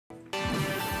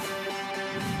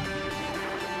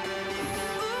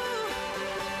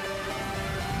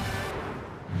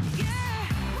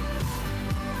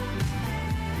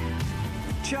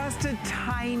just a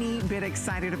tiny bit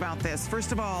excited about this.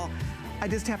 First of all, I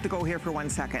just have to go here for 1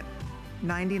 second.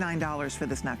 $99 for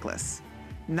this necklace.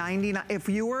 $99. If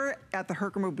you were at the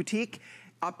Herkimer Boutique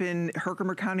up in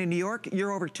Herkimer County, New York,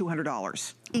 you're over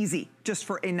 $200. Easy, just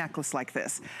for a necklace like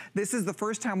this. This is the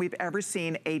first time we've ever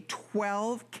seen a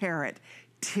 12 karat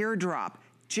teardrop,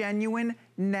 genuine,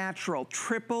 natural,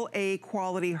 AAA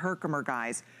quality Herkimer,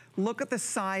 guys. Look at the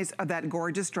size of that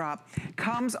gorgeous drop.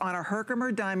 Comes on a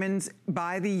Herkimer Diamonds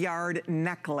by the yard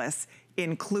necklace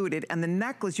included. And the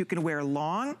necklace you can wear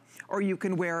long, or you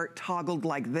can wear it toggled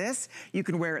like this. You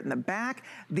can wear it in the back.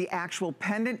 The actual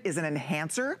pendant is an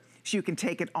enhancer, so you can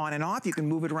take it on and off. You can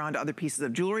move it around to other pieces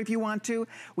of jewelry if you want to.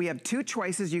 We have two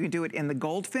choices. You can do it in the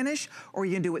gold finish, or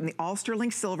you can do it in the all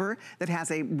sterling silver that has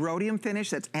a rhodium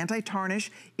finish that's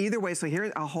anti-tarnish. Either way, so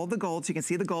here, I'll hold the gold so you can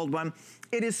see the gold one.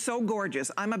 It is so gorgeous.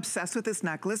 I'm obsessed with this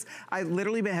necklace. I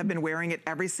literally have been wearing it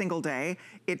every single day.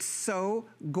 It's so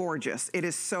gorgeous. It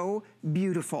is so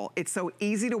beautiful. It's so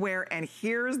easy to wear, and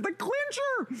here's the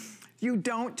clincher. You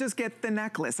don't just get the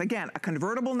necklace. Again, a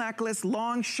convertible necklace,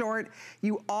 long, short.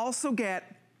 You also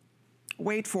get,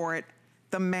 wait for it,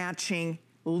 the matching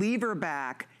lever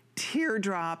back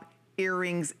teardrop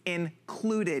earrings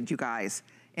included, you guys.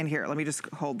 And here, let me just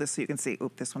hold this so you can see.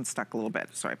 Oop, this one's stuck a little bit.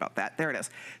 Sorry about that. There it is.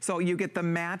 So you get the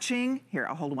matching, here,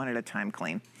 I'll hold one at a time,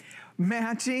 Colleen.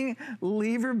 Matching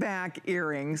lever back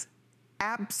earrings.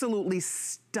 Absolutely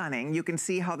stunning. You can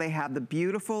see how they have the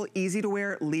beautiful, easy to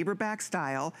wear lever back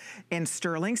style in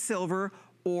sterling silver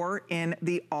or in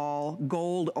the all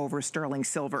gold over sterling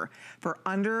silver. For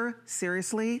under,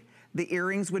 seriously, the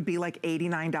earrings would be like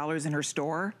 $89 in her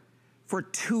store. For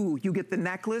two, you get the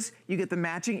necklace, you get the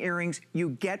matching earrings, you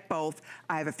get both.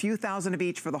 I have a few thousand of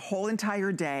each for the whole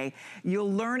entire day.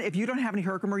 You'll learn, if you don't have any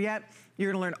Herkimer yet,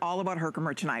 you're gonna learn all about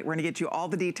Herkimer tonight. We're gonna get you all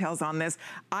the details on this.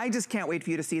 I just can't wait for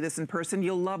you to see this in person.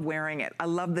 You'll love wearing it. I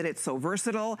love that it's so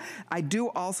versatile. I do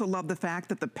also love the fact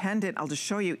that the pendant, I'll just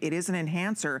show you, it is an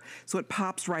enhancer, so it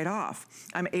pops right off.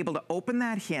 I'm able to open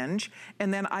that hinge,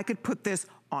 and then I could put this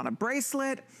on a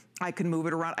bracelet. I can move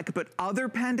it around. I could put other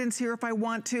pendants here if I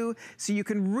want to. So you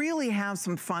can really have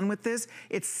some fun with this.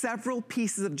 It's several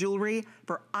pieces of jewelry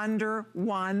for under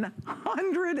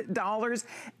 $100.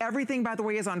 Everything, by the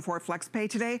way, is on 4 FlexPay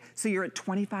today. So you're at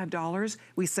 $25.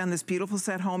 We send this beautiful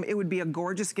set home. It would be a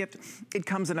gorgeous gift. It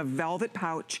comes in a velvet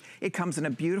pouch. It comes in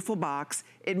a beautiful box.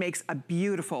 It makes a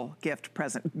beautiful gift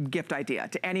idea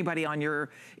to anybody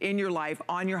in your life,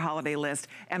 on your holiday list.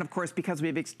 And of course, because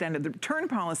we've extended the return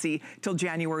policy till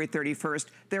January 31st,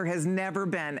 there has never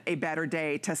been a better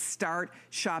day to start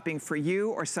shopping for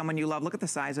you or someone you love. Look at the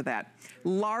size of that.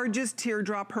 Largest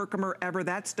teardrop Herkimer ever.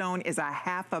 That stone is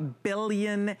 500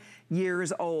 million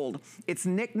years old. It's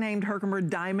nicknamed Herkimer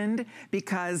Diamond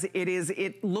because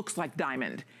it looks like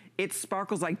diamond. It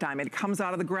sparkles like diamond. It comes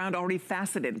out of the ground already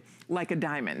faceted like a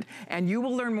diamond. And you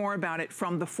will learn more about it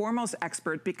from the foremost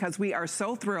expert, because we are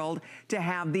so thrilled to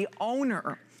have the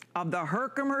owner of the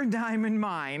Herkimer Diamond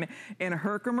Mine in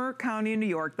Herkimer County, New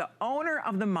York. The owner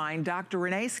of the mine, Dr.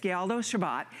 Renee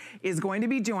Scialdo-Shabat, is going to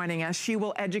be joining us. She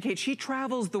will educate. She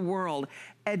travels the world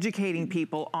educating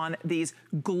people on these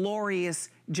glorious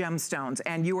gemstones.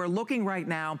 And you are looking right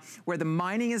now where the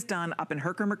mining is done up in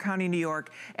Herkimer County, New York.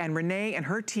 And Renee and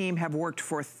her team have worked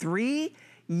for 3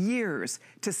 years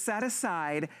to set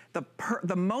aside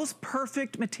the most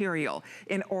perfect material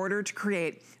in order to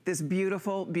create this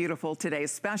beautiful, beautiful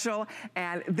today's special.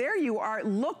 And there you are,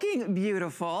 looking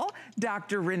beautiful,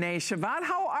 Dr. Renee Shabat.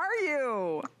 How are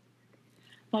you?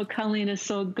 Well, Colleen, it's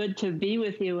so good to be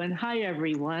with you, and hi,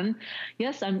 everyone.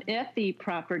 Yes, I'm at the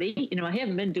property. You know, I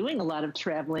haven't been doing a lot of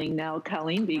traveling now,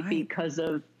 Colleen, because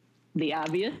of the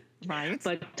obvious. Right.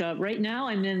 But right now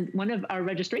I'm in one of our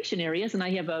registration areas, and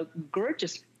I have a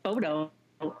gorgeous photo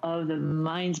of the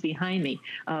mines behind me.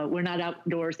 We're not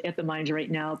outdoors at the mines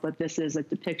right now, but this is a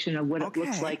depiction of what it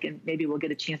looks like, and maybe we'll get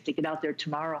a chance to get out there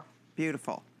tomorrow.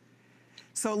 Beautiful.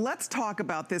 So let's talk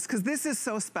about this, because this is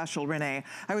so special, Renee.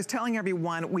 I was telling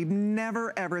everyone, we've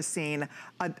never, ever seen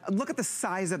look at the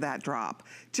size of that drop.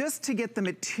 Just to get the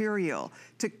material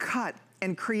to cut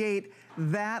and create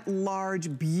that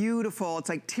large, beautiful, it's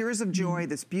like tears of joy,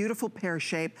 this beautiful pear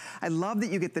shape. I love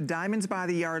that you get the diamonds by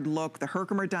the yard look, the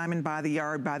Herkimer diamond by the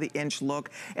yard, by the inch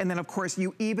look. And then of course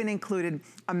you even included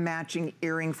a matching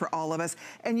earring for all of us.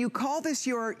 And you call this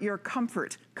your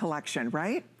comfort collection,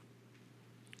 right?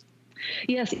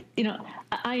 Yes, you know,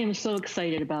 I am so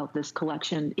excited about this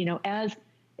collection. You know, as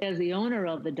as the owner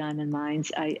of the diamond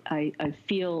mines, I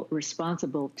feel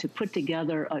responsible to put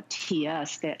together a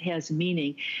TS that has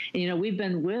meaning. And, you know, we've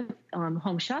been with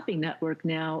Home Shopping Network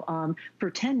now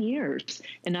for 10 years,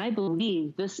 and I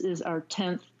believe this is our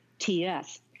 10th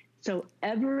TS. So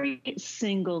every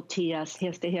single TS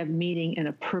has to have meaning and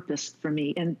a purpose for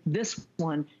me, and this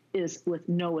one is with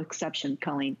no exception,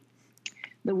 Colleen.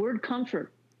 The word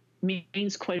comfort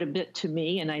means quite a bit to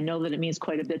me, and I know that it means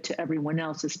quite a bit to everyone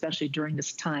else, especially during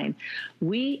this time.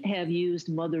 We have used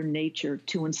Mother Nature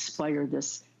to inspire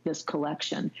this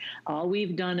collection. All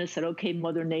we've done is said, okay,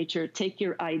 Mother Nature, take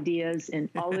your ideas and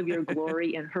all of your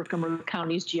glory in Herkimer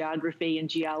County's geography and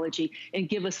geology and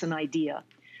give us an idea.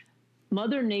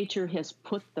 Mother Nature has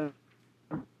put the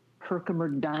Herkimer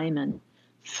diamond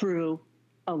through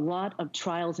a lot of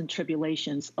trials and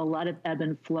tribulations, a lot of ebb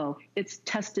and flow. It's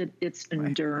tested its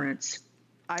endurance.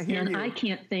 I hear you. I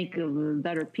can't think of a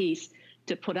better piece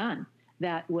to put on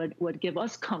that would give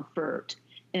us comfort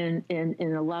in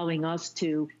allowing us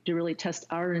to really test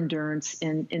our endurance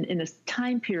in a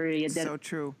time period that so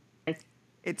true.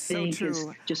 It's so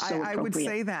true. Just so I would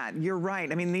say that. You're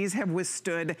right. I mean, these have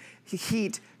withstood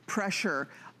heat, pressure,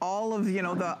 all of, you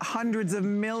know, the hundreds of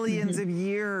millions of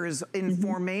years in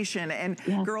formation. And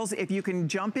girls, if you can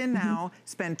jump in now,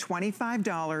 spend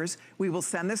 $25, we will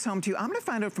send this home to you. I'm gonna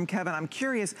find out from Kevin, I'm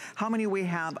curious how many we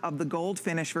have of the gold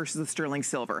finish versus the sterling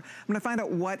silver. I'm gonna find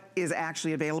out what is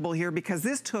actually available here, because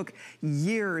this took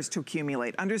years to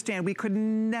accumulate. Understand, we could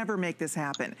never make this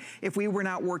happen if we were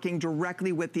not working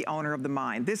directly with the owner of the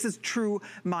mine. This is true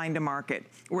mine to market,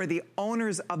 where the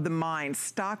owners of the mine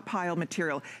stockpile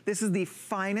material. This is the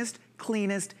finest,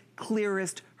 cleanest,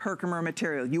 clearest Herkimer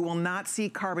material. You will not see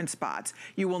carbon spots.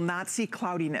 You will not see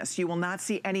cloudiness. You will not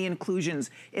see any inclusions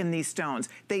in these stones.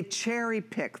 They cherry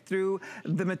pick through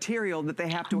the material that they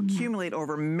have to accumulate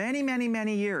over many, many,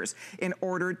 many years in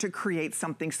order to create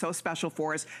something so special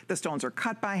for us. The stones are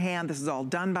cut by hand. This is all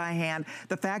done by hand.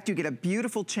 The fact you get a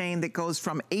beautiful chain that goes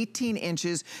from 18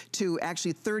 inches to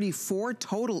actually 34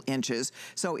 total inches.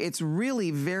 So it's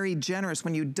really very generous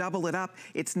when you double it up.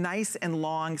 It's nice and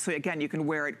long. So again, you can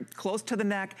wear it close to the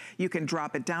neck. You can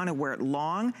drop it down and wear it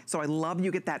long. So I love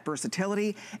you get that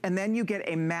versatility. And then you get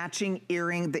a matching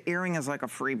earring. The earring is like a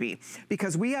freebie,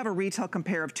 because we have a retail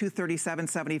compare of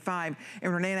 $237.75.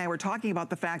 And Renee and I were talking about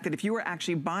the fact that if you were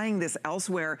actually buying this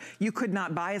elsewhere, you could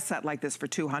not buy a set like this for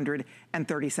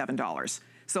 $237.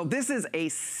 So this is a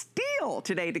steal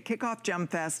today to kick off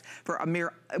GemFest for a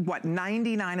mere, what,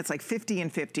 $99? It's like 50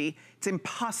 and 50. It's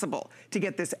impossible to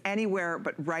get this anywhere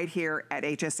but right here at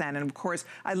HSN. And of course,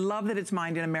 I love that it's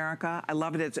mined in America. I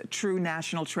love that it's a true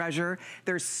national treasure.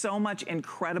 There's so much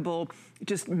incredible,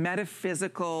 just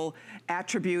metaphysical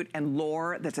attribute and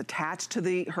lore that's attached to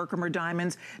the Herkimer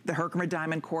diamonds, the Herkimer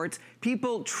diamond quartz.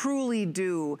 People truly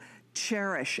do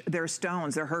cherish their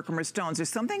stones, their Herkimer stones. There's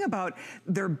something about,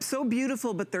 they're so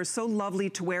beautiful, but they're so lovely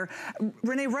to wear.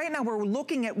 Renee, right now we're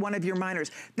looking at one of your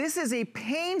miners. This is a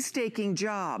painstaking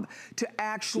job to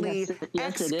actually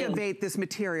excavate this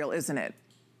material, isn't it?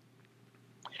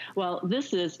 Well,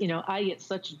 this is, you know, I get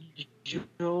such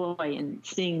joy in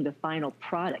seeing the final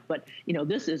product, but you know,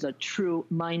 this is a true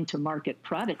mine to market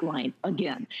product line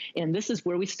again, and this is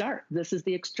where we start. This is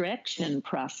the extraction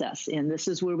process, and this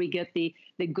is where we get the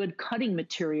good cutting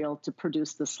material to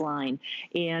produce this line.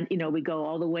 And you know, we go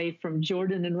all the way from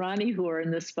Jordan and Ronnie, who are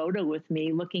in this photo with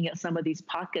me, looking at some of these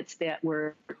pockets that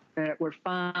were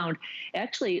found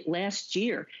actually last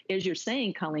year. As you're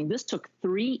saying, Colleen, this took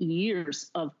 3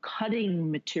 years of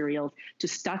cutting material to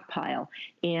stockpile.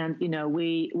 And, you know,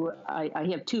 I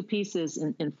have two pieces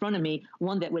in front of me,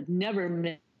 one that would never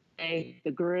make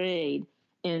the grade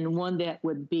and one that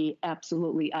would be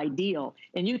absolutely ideal.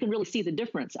 And you can really see the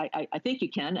difference. I think you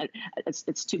can.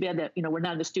 It's too bad that, you know, we're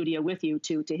not in the studio with you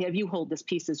to have you hold this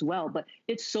piece as well. But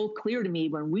it's so clear to me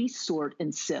when we sort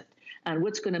and sift on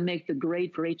what's going to make the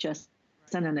grade for HSN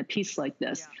on a piece like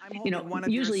this. Yeah, you know,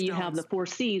 usually you have the 4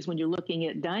 C's when you're looking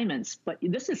at diamonds, but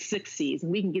this is 6 C's,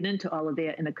 and we can get into all of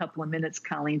that in a couple of minutes,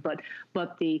 Colleen.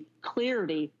 But the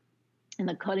clarity and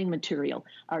the cutting material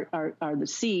are the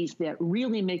C's that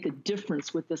really make a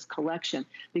difference with this collection,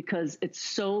 because it's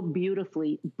so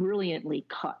beautifully, brilliantly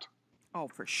cut. Oh,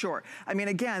 for sure. I mean,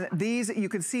 again, these, you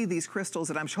can see these crystals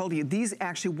that I'm showing you, these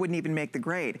actually wouldn't even make the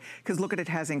grade, because look at it,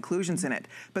 has inclusions in it.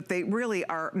 But they really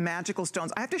are magical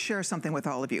stones. I have to share something with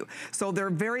all of you. So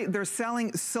they're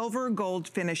selling silver, gold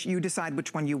finish. You decide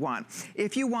which one you want.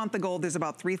 If you want the gold, there's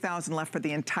about 3,000 left for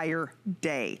the entire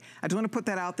day. I just want to put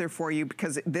that out there for you,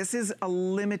 because this is a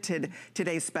limited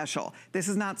today's special. This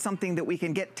is not something that we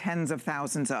can get tens of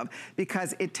thousands of,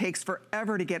 because it takes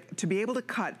forever to be able to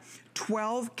cut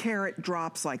 12 karat karat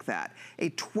drops like that. A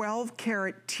 12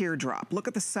 karat teardrop. Look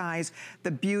at the size,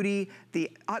 the beauty,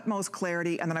 the utmost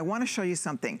clarity, and then I wanna show you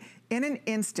something. In an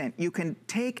instant, you can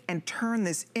take and turn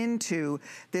this into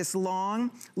this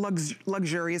long,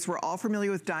 luxurious, we're all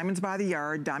familiar with diamonds by the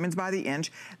yard, diamonds by the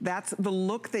inch. That's the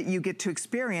look that you get to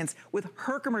experience with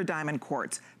Herkimer diamond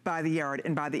quartz by the yard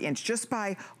and by the inch, just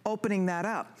by opening that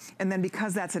up. And then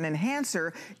because that's an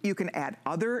enhancer, you can add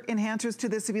other enhancers to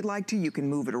this if you'd like to. You can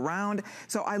move it around.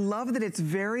 So I love that it's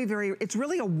very, very, it's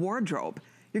really a wardrobe.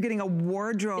 You're getting a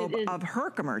wardrobe of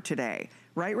Herkimer today,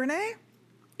 right, Renee?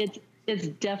 It's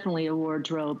definitely a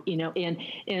wardrobe, you know,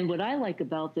 and what I like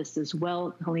about this as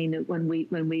well, Colleen, when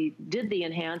we did the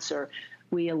enhancer,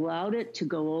 we allowed it to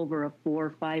go over a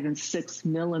 4, 5, and 6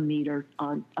 millimeter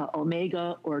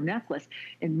omega or necklace.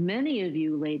 And many of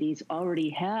you ladies already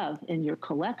have in your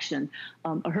collection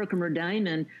a Herkimer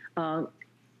diamond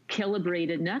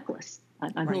calibrated necklace.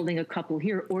 I'm holding a couple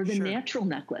here, or the natural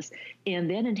necklace. And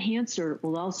that enhancer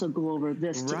will also go over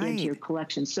this to into your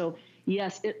collection. So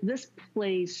yes, this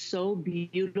plays so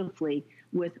beautifully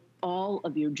with all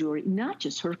of your jewelry, not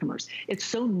just Herkimer's. It's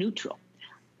so neutral.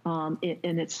 And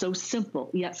it's so simple,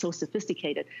 yet so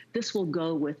sophisticated. This will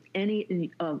go with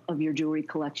any of your jewelry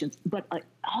collections, but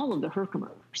all of the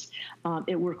Herkimer's.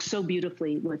 It works so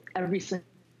beautifully with every single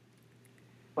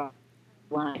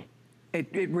line.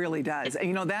 It really does. And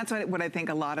you know, that's what I think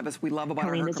a lot of us, we love about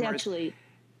our Herkimer's. It's actually...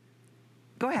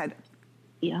 Go ahead.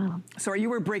 Yeah. Sorry, you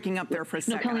were breaking up there for a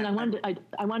second. No, Colleen,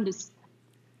 I wanted to,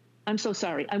 I'm so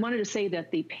sorry. I wanted to say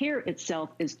that the pair itself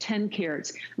is 10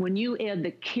 carats. When you add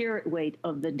the carat weight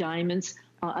of the diamonds,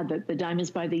 the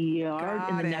diamonds by the yard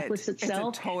and the necklace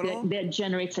itself, that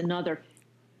generates another.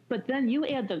 But then you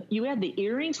add the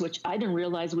earrings, which I didn't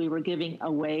realize we were giving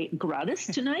away gratis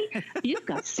tonight. You've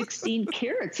got 16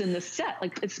 carats in the set.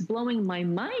 Like, it's blowing my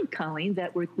mind, Colleen,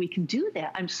 that we can do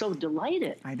that. I'm so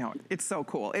delighted. I know. It's so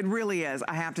cool. It really is,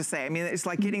 I have to say. I mean, it's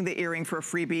like getting the earring for a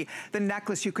freebie. The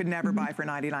necklace you could never buy for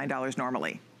 $99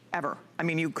 normally. Ever. I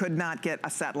mean, you could not get a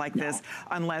set like this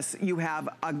unless you have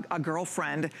a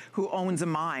girlfriend who owns a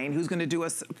mine, who's gonna do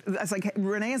us, it's like,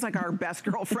 Renee is like our best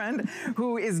girlfriend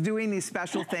who is doing these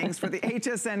special things for the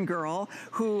HSN girl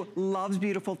who loves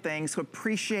beautiful things, who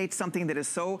appreciates something that is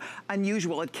so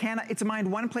unusual. It's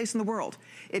mined one place in the world.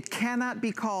 It cannot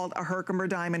be called a Herkimer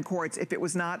diamond quartz if it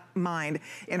was not mined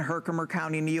in Herkimer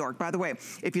County, New York. By the way,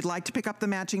 if you'd like to pick up the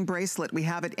matching bracelet, we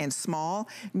have it in small,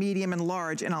 medium, and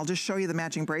large, and I'll just show you the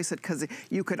matching bracelet because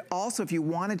you could also, if you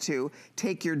wanted to,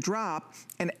 take your drop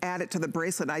and add it to the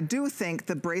bracelet. I do think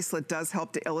the bracelet does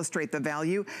help to illustrate the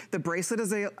value. The bracelet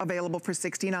is available for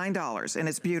 $69 and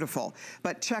it's beautiful,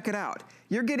 but check it out.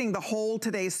 You're getting the whole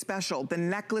today's special, the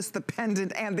necklace, the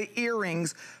pendant, and the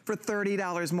earrings for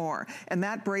 $30 more. And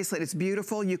that bracelet is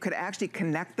beautiful. You could actually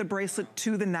connect the bracelet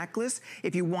to the necklace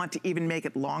if you want to even make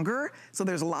it longer. So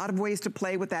there's a lot of ways to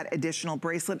play with that additional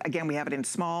bracelet. Again, we have it in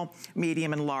small,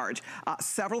 medium, and large.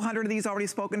 Several hundred of these already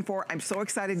spoken for. I'm so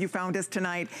excited you found us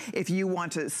tonight. If you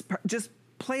want to just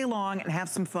play along and have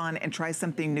some fun and try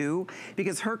something new,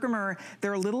 because Herkimer,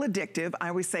 they're a little addictive. I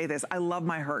always say this, I love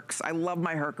my Herks. I love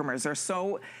my Herkimers. They're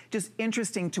so just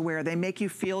interesting to wear. They make you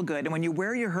feel good. And when you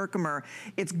wear your Herkimer,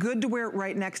 it's good to wear it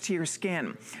right next to your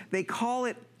skin. They call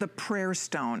it the prayer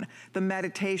stone, the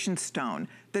meditation stone,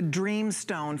 the dream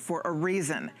stone for a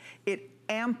reason. It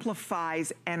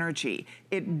amplifies energy.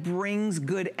 It brings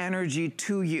good energy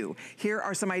to you. Here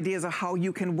are some ideas of how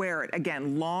you can wear it.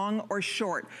 Again, long or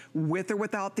short, with or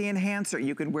without the enhancer.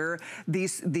 You can wear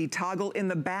the toggle in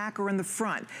the back or in the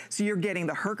front. So you're getting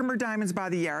the Herkimer diamonds by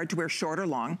the yard to wear short or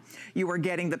long. You are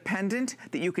getting the pendant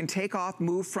that you can take off,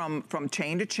 move from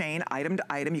chain to chain, item to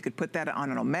item. You could put that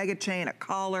on an omega chain, a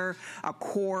collar, a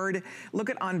cord. Look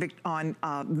at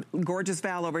on gorgeous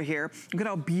Val over here. Look at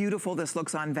how beautiful this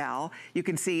looks on Val. You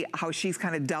can see how she's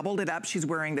kind of doubled it up. She's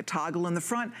wearing the toggle in the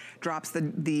front, drops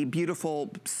the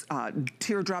beautiful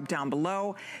teardrop down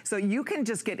below. So you can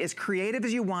just get as creative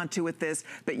as you want to with this,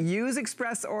 but use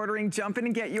express ordering, jump in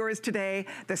and get yours today.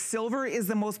 The silver is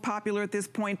the most popular at this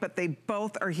point, but they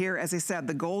both are here. As I said,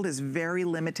 the gold is very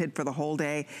limited for the whole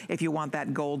day if you want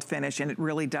that gold finish, and it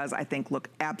really does, I think, look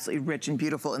absolutely rich and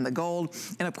beautiful in the gold.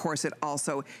 And of course, it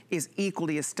also is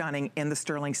equally as stunning in the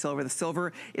sterling silver. The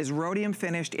silver is rhodium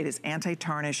finished. It is anti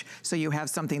anti-tarnish, so you have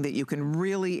something that you can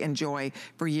really enjoy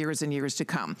for years and years to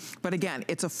come. But again,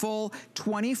 it's a full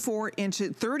 34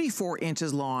 inches, 34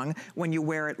 inches long when you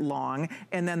wear it long,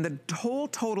 and then the whole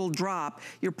total drop,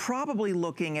 you're probably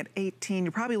looking at 18,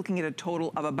 you're probably looking at a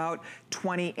total of about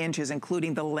 20 inches,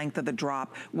 including the length of the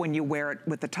drop when you wear it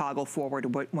with the toggle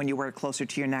forward, when you wear it closer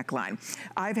to your neckline.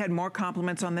 I've had more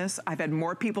compliments on this. I've had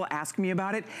more people ask me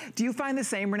about it. Do you find the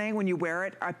same, Renee, when you wear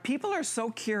it? People are so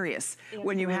curious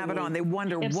when you have it on. They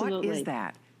wonder, what is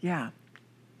that? Yeah.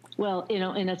 Well, you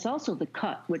know, and it's also the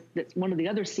cut, which that's one of the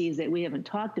other C's that we haven't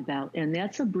talked about, and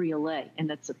that's a briolet, and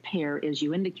that's a pear, as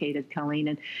you indicated,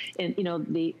 Colleen. And you know,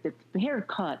 the pear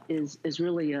cut is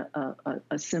really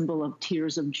a symbol of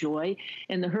tears of joy,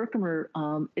 and the Herkimer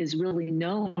is really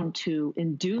known to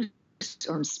induce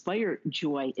or inspire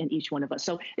joy in each one of us.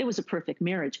 So it was a perfect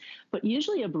marriage. But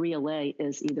usually a briolet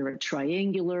is either a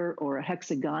triangular or a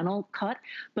hexagonal cut.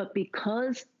 But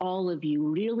because all of you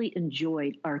really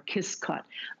enjoyed our Kiss cut,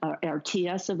 our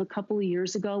TS of a couple of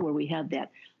years ago, where we had that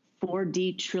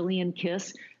 4D trillion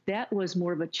kiss, that was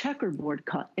more of a checkerboard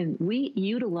cut. And we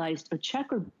utilized a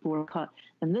checkerboard cut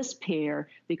in this pair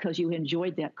because you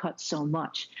enjoyed that cut so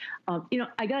much. You know,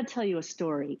 I got to tell you a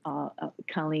story,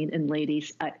 Colleen and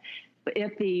ladies.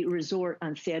 At the resort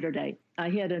on Saturday,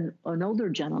 I had an older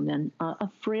gentleman, a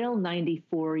frail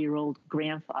 94-year-old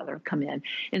grandfather, come in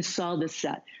and saw the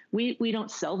set. We don't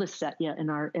sell the set yet in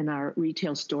our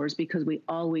retail stores because we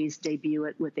always debut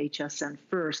it with HSN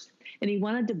first. And he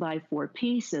wanted to buy 4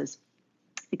 pieces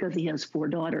because he has 4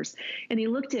 daughters. And he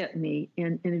looked at me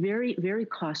and very, very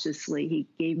cautiously, he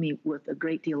gave me, with a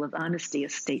great deal of honesty, a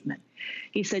statement.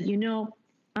 He said, you know,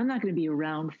 I'm not going to be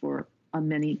around for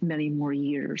many, many more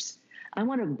years. I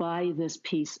want to buy this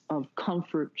piece of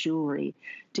comfort jewelry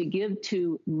to give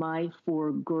to my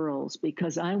 4 girls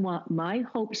because I want my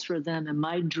hopes for them and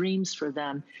my dreams for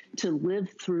them to live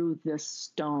through this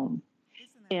stone.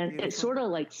 And beautiful? It sort of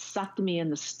like sucked me in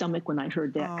the stomach when I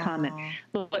heard that comment.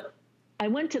 But I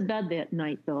went to bed that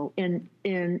night, though, and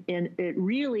it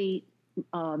really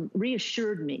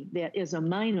reassured me that as a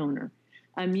mine owner,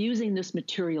 I'm using this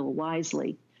material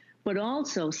wisely. But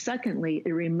also, secondly,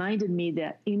 it reminded me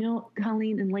that, you know,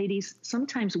 Colleen and ladies,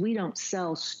 sometimes we don't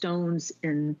sell stones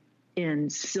in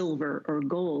silver or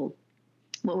gold.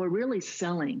 What we're really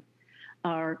selling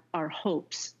are our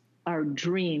hopes, our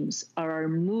dreams, are our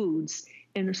moods,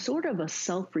 and sort of a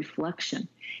self-reflection.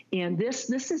 And this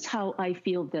is how I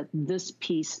feel that this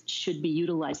piece should be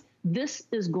utilized. This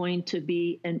is going to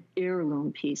be an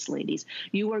heirloom piece, ladies.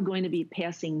 You are going to be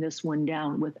passing this one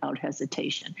down without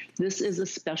hesitation. This is a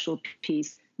special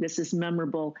piece. This is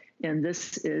memorable, and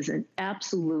this is an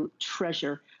absolute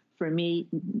treasure for me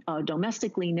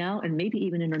domestically now and maybe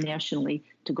even internationally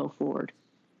to go forward.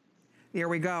 Here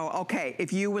we go. Okay,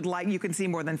 if you would like, you can see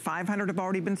more than 500 have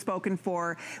already been spoken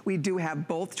for. We do have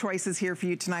both choices here for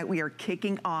you tonight. We are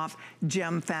kicking off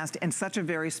Gem Fest in such a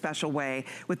very special way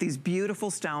with these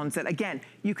beautiful stones that, again,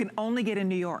 you can only get in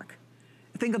New York.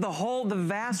 Think of the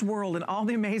vast world and all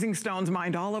the amazing stones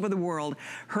mined all over the world.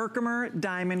 Herkimer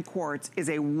Diamond Quartz is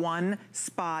a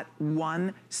one-spot,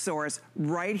 one source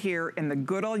right here in the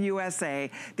good old USA.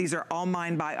 These are all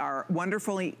mined by our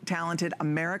wonderfully talented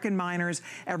American miners.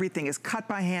 Everything is cut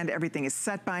by hand. Everything is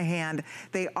set by hand.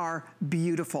 They are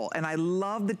beautiful. And I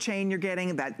love the chain you're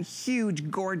getting. That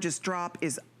huge, gorgeous drop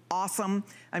is awesome.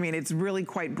 I mean, it's really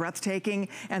quite breathtaking.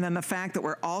 And then the fact that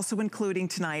we're also including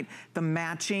tonight the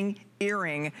matching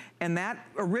earring, and that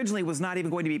originally was not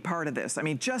even going to be part of this. I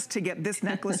mean, just to get this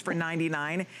necklace for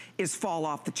 $99 is fall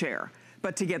off the chair.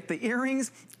 But to get the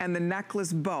earrings and the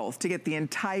necklace both, to get the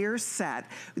entire set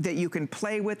that you can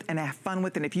play with and have fun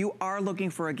with, and if you are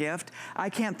looking for a gift, I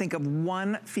can't think of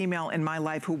one female in my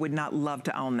life who would not love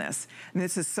to own this. And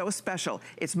this is so special.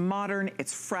 It's modern,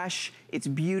 it's fresh, it's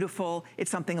beautiful, it's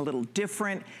something a little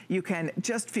different. You can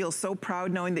just feel so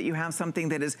proud knowing that you have something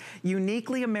that is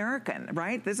uniquely American,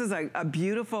 right? This is a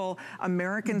beautiful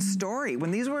American story.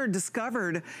 When these were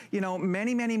discovered, you know,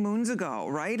 many, many moons ago,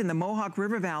 right, in the Mohawk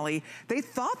River Valley, they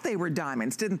thought they were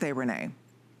diamonds, didn't they, Renee?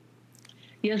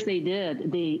 Yes, they did.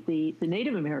 The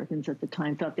Native Americans at the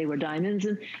time thought they were diamonds,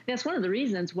 and that's one of the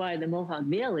reasons why the Mohawk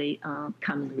Valley,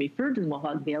 commonly referred to the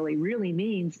Mohawk Valley, really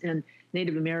means in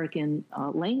Native American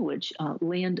language,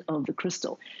 land of the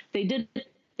crystal. They did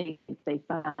think they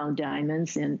found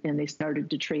diamonds, and they started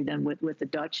to trade them with the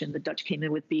Dutch, and the Dutch came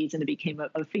in with beads, and it became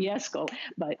a fiasco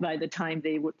by the time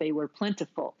they were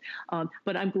plentiful.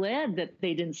 But I'm glad that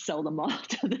they didn't sell them off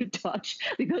to the Dutch,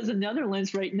 because the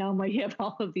Netherlands right now might have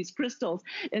all of these crystals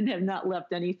and have not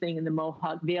left anything in the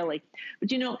Mohawk Valley.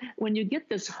 But you know, when you get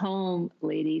this home,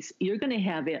 ladies, you're going to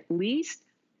have at least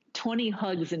 20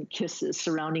 hugs and kisses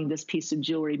surrounding this piece of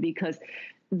jewelry, because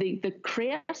the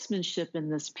craftsmanship in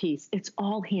this piece, it's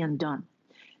all hand done.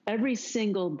 Every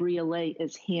single briolet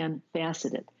is hand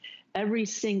faceted. Every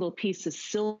single piece of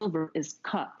silver is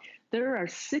cut. There are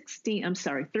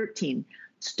 13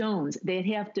 stones that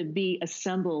have to be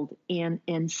assembled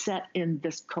and set in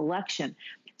this collection.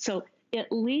 So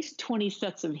at least 20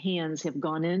 sets of hands have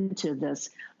gone into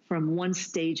this, from one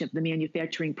stage of the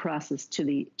manufacturing process to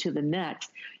the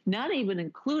next, not even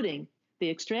including the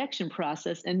extraction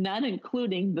process and not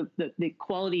including the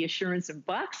quality assurance and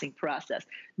boxing process,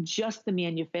 just the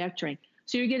manufacturing.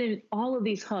 So you're getting all of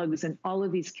these hugs and all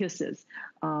of these kisses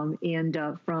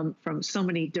from so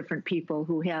many different people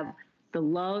who have the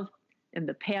love and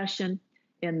the passion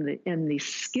and the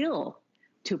skill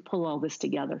to pull all this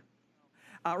together.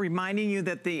 Reminding you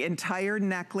that the entire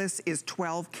necklace is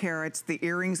 12 carats. The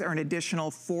earrings are an additional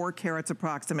 4 carats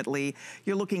approximately.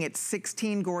 You're looking at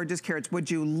 16 gorgeous carats. Would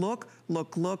you look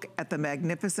at the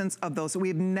magnificence of those?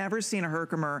 We've never seen a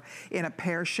Herkimer in a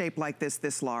pear shape like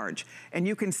this large. And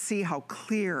you can see how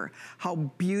clear, how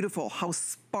beautiful, how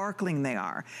sparkling they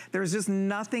are. There's just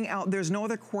nothing out, there's no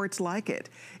other quartz like it.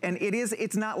 And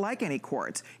it's not like any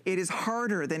quartz. It is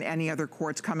harder than any other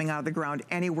quartz coming out of the ground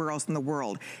anywhere else in the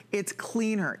world. It's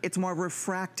cleaner, it's more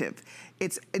refractive.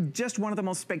 It's just one of the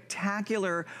most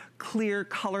spectacular, clear,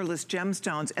 colorless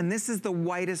gemstones. And this is the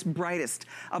whitest, brightest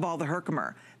of all the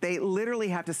Herkimer. They literally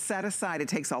have to set aside, it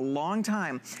takes a long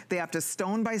time. They have to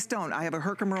stone by stone. I have a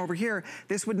Herkimer over here.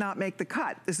 This would not make the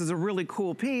cut. This is a really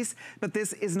cool piece, but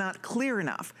this is not clear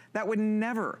enough. That would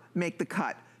never make the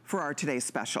cut for our today's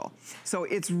special. So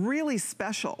it's really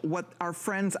special what our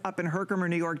friends up in Herkimer,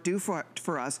 New York do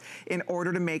for us in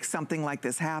order to make something like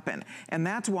this happen. And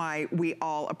that's why we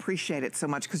all appreciate it so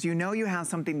much, because you know you have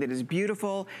something that is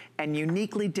beautiful and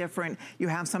uniquely different. You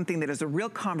have something that is a real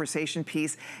conversation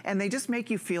piece, and they just make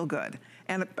you feel good.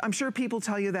 And I'm sure people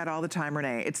tell you that all the time,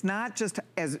 Renee. It's not just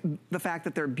as the fact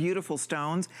that they're beautiful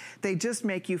stones. They just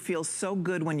make you feel so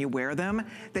good when you wear them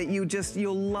that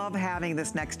you'll love having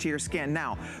this next to your skin.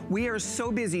 Now, we are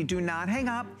so busy. Do not hang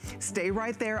up. Stay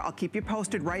right there. I'll keep you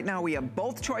posted. Right now, we have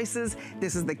both choices.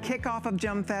 This is the kickoff of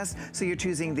GemFest. So you're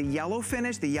choosing the yellow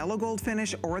finish, the yellow gold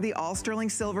finish, or the all sterling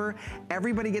silver.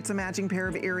 Everybody gets a matching pair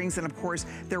of earrings. And of course,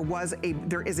 there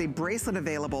is a bracelet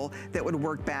available that would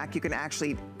work back. You can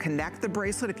actually connect the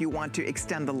bracelet if you want to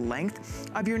extend the length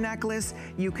of your necklace.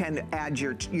 You can add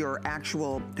your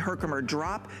actual Herkimer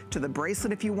drop to the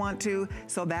bracelet if you want to.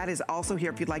 So that is also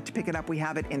here. If you'd like to pick it up, we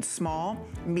have it in small,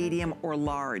 medium, or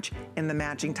large in the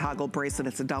matching toggle bracelet.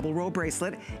 It's a double row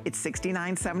bracelet. It's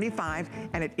 $69.75,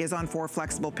 and it is on 4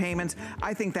 flexible payments.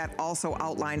 I think that also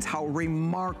outlines how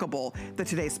remarkable the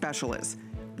today's special is.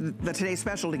 The today's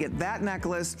special to get that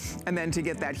necklace and then to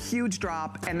get that huge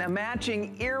drop and the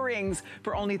matching earrings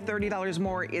for only $30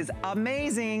 more is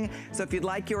amazing. So if you'd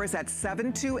like yours, that's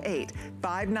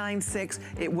 728-596.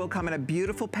 It will come in a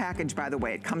beautiful package, by the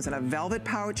way. It comes in a velvet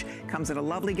pouch, comes in a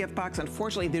lovely gift box.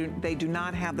 Unfortunately, they do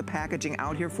not have the packaging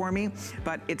out here for me,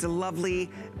 but it's a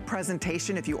lovely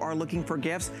presentation. If you are looking for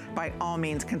gifts, by all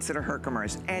means, consider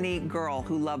Herkimers. Any girl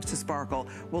who loves to sparkle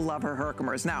will love her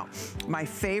Herkimers. Now, my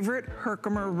favorite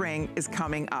Herkimer ring is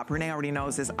coming up. Renee already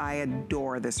knows this. I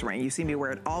adore this ring. You see me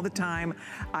wear it all the time.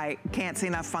 I can't say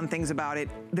enough fun things about it.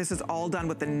 This is all done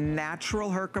with the natural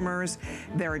Herkimers.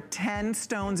 There are 10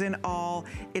 stones in all.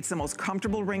 It's the most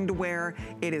comfortable ring to wear.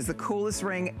 It is the coolest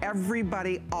ring.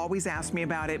 Everybody always asks me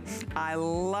about it. I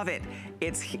love it.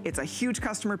 It's a huge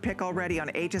customer pick already on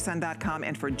hsn.com,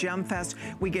 and for GemFest,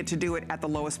 we get to do it at the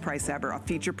lowest price ever, a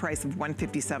feature price of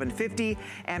 $157.50.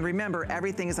 And remember,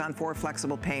 everything is on 4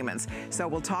 flexible payments. So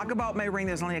we'll talk about my ring.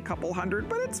 There's only a couple hundred,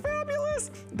 but it's fabulous.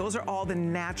 Those are all the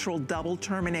natural double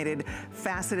terminated,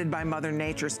 faceted by Mother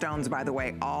Nature stones, by the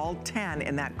way, all 10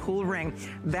 in that cool ring.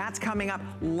 That's coming up.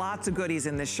 Lots of goodies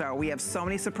in this show. We have so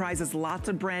many surprises, lots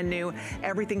of brand new,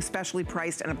 everything specially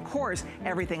priced, and of course,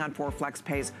 everything on 4 flex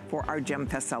pays for our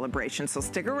GemFest celebration. So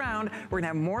stick around. We're gonna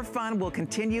have more fun. We'll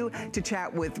continue to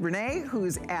chat with Renee,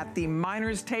 who's at the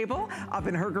miners table up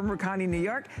in Herkimer County, New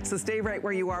York. So stay right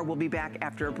where you are. We'll be back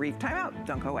after a brief timeout.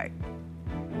 Don't go away.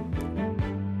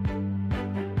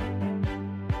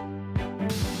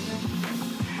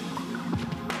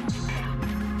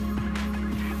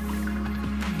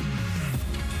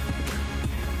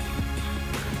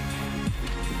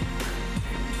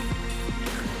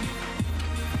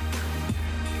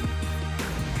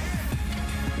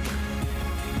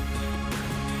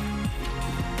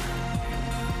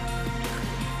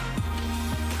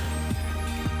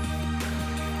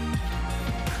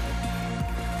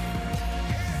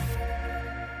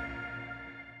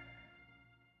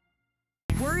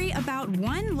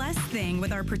 one less thing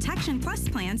with our Protection Plus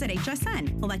plans at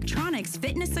HSN. Electronics,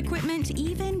 fitness equipment,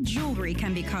 even jewelry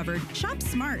can be covered. Shop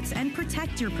smart and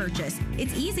protect your purchase.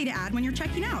 It's easy to add when you're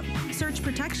checking out. Search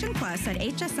Protection Plus at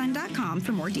hsn.com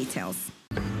for more details.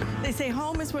 They say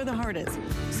home is where the heart is.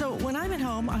 So when I'm at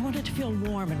home, I want it to feel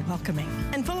warm and welcoming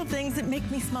and full of things that make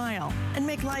me smile and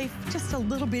make life just a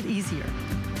little bit easier.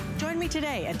 Join me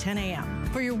today at 10 a.m.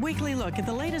 for your weekly look at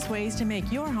the latest ways to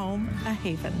make your home a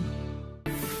haven.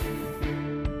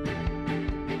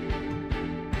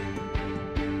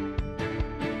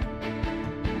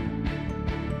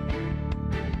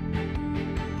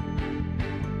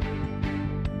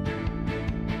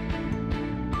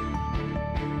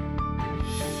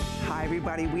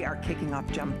 Everybody, we are kicking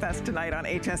off Gem Fest tonight on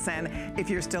HSN. If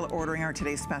you're still ordering our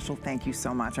today's special, thank you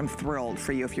so much. I'm thrilled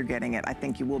for you if you're getting it. I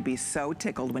think you will be so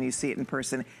tickled when you see it in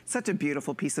person. Such a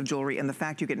beautiful piece of jewelry, and the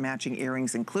fact you get matching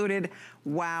earrings included.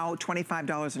 Wow,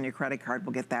 $25 on your credit card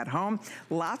will get that home.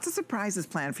 Lots of surprises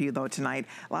planned for you though tonight.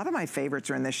 A lot of my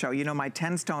favorites are in this show. You know, my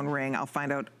 10-stone ring, I'll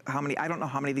find out how many, I don't know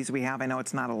how many of these we have. I know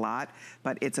it's not a lot,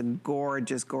 but it's a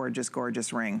gorgeous, gorgeous,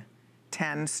 gorgeous ring.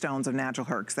 10 stones of natural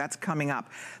hercs. That's coming up.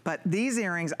 But these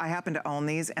earrings, I happen to own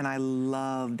these, and I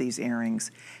love these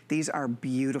earrings. These are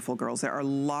beautiful, girls. They are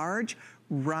large,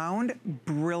 round,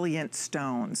 brilliant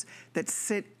stones that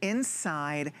sit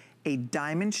inside a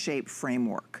diamond-shaped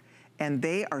framework. And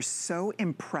they are so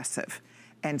impressive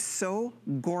and so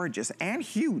gorgeous and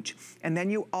huge. And then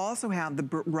you also have the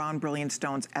round brilliant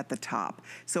stones at the top.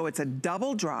 So it's a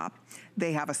double drop.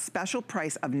 They have a special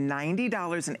price of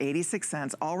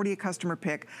 $90.86, already a customer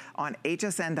pick on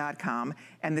hsn.com.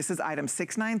 And this is item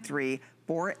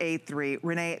 693483.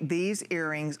 Renee, these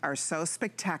earrings are so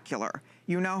spectacular.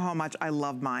 You know how much I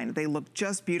love mine. They look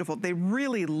just beautiful. They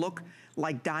really look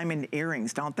like diamond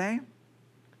earrings, don't they?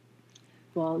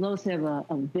 Well, those have a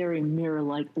very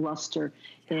mirror-like luster.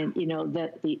 And, you know,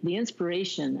 that the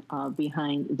inspiration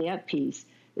behind that piece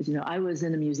is, you know, I was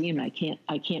in a museum, I can't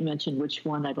mention which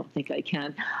one, I don't think I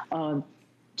can,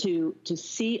 to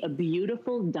see a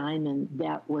beautiful diamond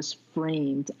that was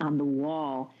framed on the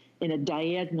wall in a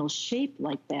diagonal shape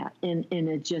like that. And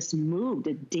it just moved,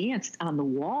 it danced on the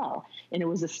wall. And it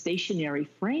was a stationary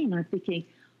frame. I'm thinking,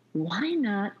 why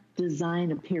not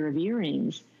design a pair of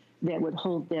earrings that would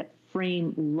hold that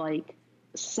frame-like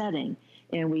setting?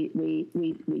 And we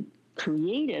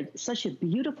created such a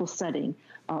beautiful setting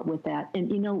with that. And,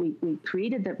 you know, we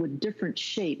created that with different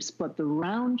shapes, but the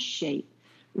round shape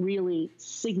really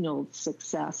signaled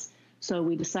success. So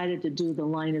we decided to do the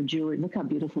line of jewelry. Look how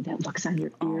beautiful that looks on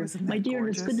your ear. My dear,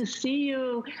 it's good to see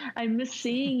you. I miss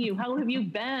seeing you. How have you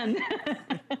been?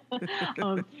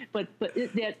 But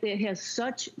it has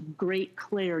such great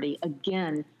clarity,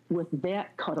 again, with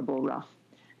that cuttable rough.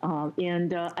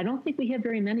 And I don't think we have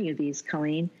very many of these,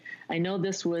 Colleen. I know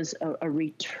this was a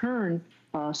return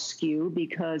SKU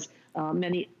because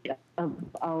many of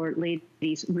our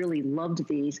ladies really loved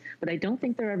these, but I don't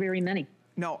think there are very many.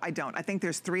 No, I don't. I think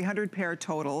there's 300 pair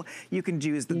total. You can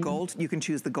choose the gold. You can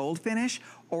choose the gold finish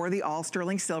or the all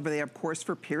sterling silver. They have, of course,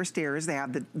 for pierced ears. They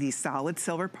have the solid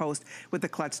silver post with the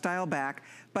clutch style back.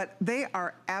 But they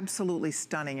are absolutely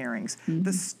stunning earrings.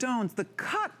 The stones, the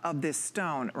cut of this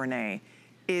stone, Renee,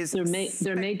 is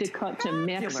they're made to cut to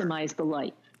maximize the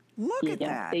light. Look at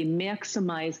that. They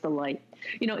maximize the light.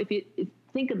 You know, if you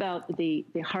think about the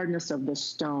hardness of this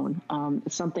stone,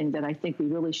 something that I think we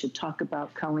really should talk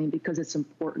about, Colleen, because it's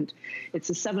important. It's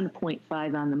a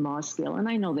 7.5 on the Mohs scale. And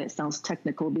I know that sounds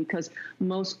technical because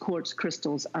most quartz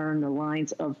crystals are in the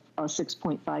lines of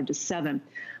 6.5 to 7.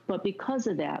 But because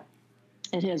of that,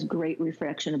 it has great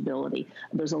refraction ability.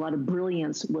 There's a lot of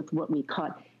brilliance with what we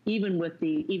cut. Even with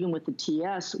the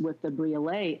TS, with the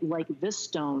briolet, like this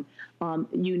stone,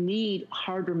 you need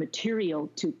harder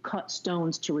material to cut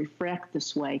stones to refract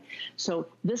this way. So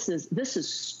this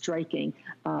is striking.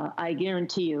 I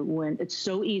guarantee you, when it's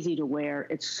so easy to wear,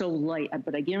 it's so light.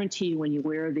 But I guarantee you, when you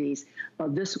wear these,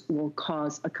 this will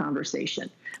cause a conversation.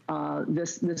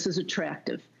 This is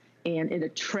attractive. And it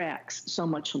attracts so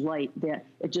much light that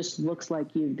it just looks like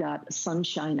you've got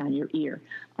sunshine on your ear.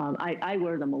 I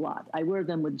wear them a lot. I wear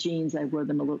them with jeans. I wear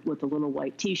them with a little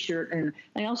white T-shirt, and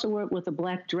I also wear it with a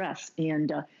black dress.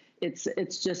 And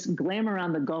it's just glamour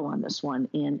on the go on this one,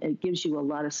 and it gives you a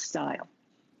lot of style.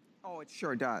 Oh, it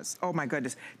sure does. Oh my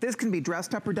goodness. This can be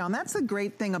dressed up or down. That's the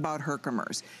great thing about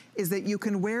Herkomers, is that you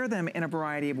can wear them in a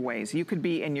variety of ways. You could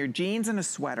be in your jeans and a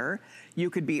sweater.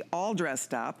 You could be all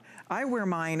dressed up. I wear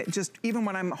mine just even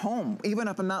when I'm home, even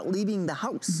if I'm not leaving the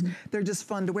house. They're just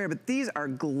fun to wear, but these are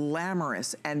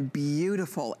glamorous and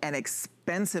beautiful and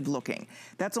expensive looking.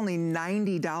 That's only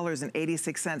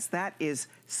 $90.86. That is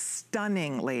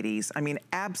stunning, ladies. I mean,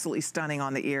 absolutely stunning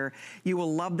on the ear. You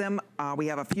will love them. We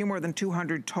have a few more than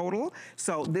 200 total,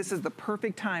 so this is the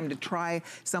perfect time to try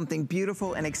something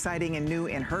beautiful and exciting and new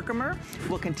in Herkimer.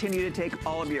 We'll continue to take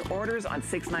all of your orders on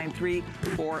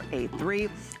 693-483,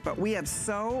 but we have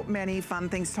so many fun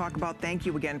things to talk about. Thank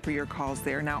you again for your calls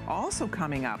there. Now, also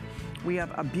coming up, we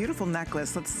have a beautiful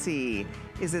necklace. Let's see,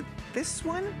 is it this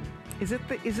one? Is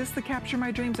this the Capture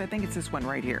My Dreams? I think it's this one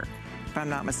right here, if I'm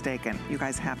not mistaken. You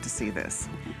guys have to see this,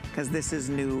 because this is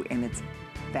new and it's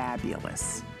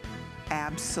fabulous.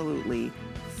 Absolutely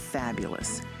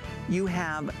fabulous. You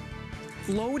have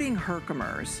floating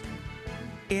Herkimers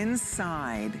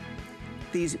inside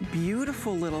these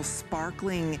beautiful little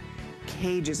sparkling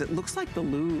cages. It looks like the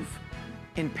Louvre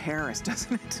in Paris,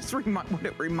 doesn't it? Just what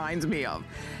it reminds me of.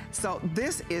 So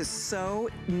this is so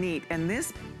neat. And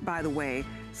this, by the way,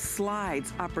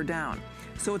 slides up or down.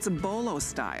 So it's a bolo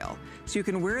style. So you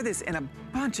can wear this in a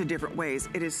bunch of different ways.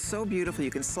 It is so beautiful.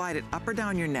 You can slide it up or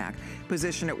down your neck,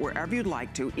 position it wherever you'd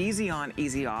like to, easy on,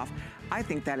 easy off. I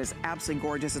think that is absolutely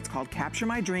gorgeous. It's called Capture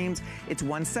My Dreams. It's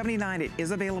 $179. It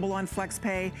is available on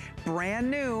FlexPay. Brand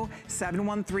new,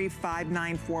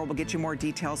 713-594. We'll get you more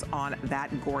details on that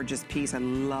gorgeous piece. I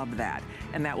love that.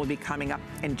 And that will be coming up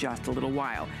in just a little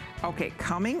while. Okay,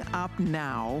 coming up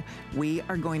now, we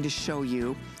are going to show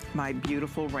you my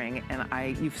beautiful ring. And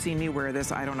you've seen me wear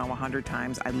this, I don't know, 100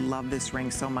 times. I love this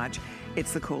ring so much.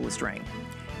 It's the coolest ring.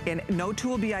 And no two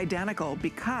will be identical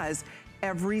because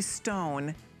every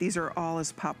stone, these are all,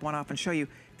 let's pop one off and show you,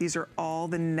 these are all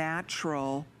the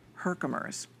natural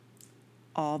Herkimers.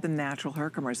 All the natural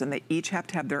Herkimers, and they each have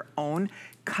to have their own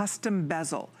custom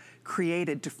bezel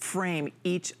created to frame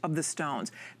each of the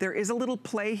stones. There is a little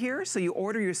play here, so you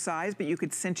order your size, but you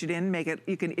could cinch it in, make it,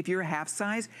 you can, if you're a half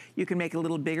size, you can make it a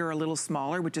little bigger or a little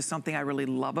smaller, which is something I really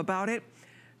love about it.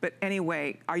 But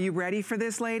anyway, are you ready for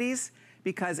this, ladies?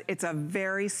 Because it's a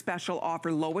very special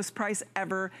offer, lowest price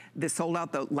ever. This sold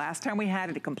out the last time we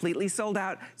had it, it completely sold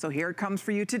out. So here it comes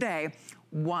for you today.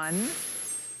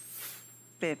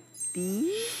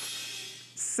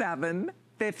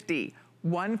 $157.50.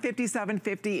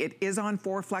 $157.50. It is on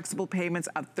 4 flexible payments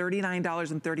of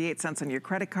 $39.38 on your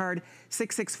credit card.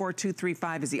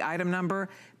 664235 is the item number.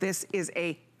 This is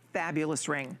a fabulous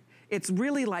ring. It's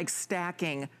really like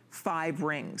stacking 5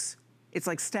 rings. It's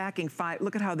like stacking 5,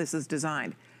 look at how this is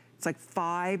designed. It's like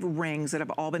 5 rings that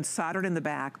have all been soldered in the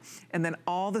back, and then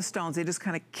all the stones, they just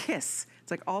kind of kiss. It's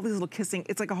like all these little kissing,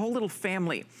 it's like a whole little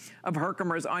family of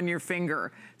Herkimers on your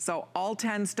finger. So all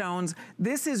 10 stones.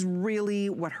 This is really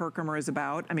what Herkimer is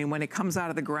about. I mean, when it comes out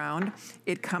of the ground,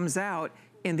 it comes out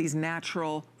in these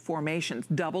natural formations,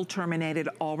 double terminated,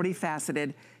 already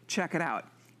faceted. Check it out.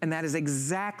 And that is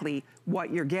exactly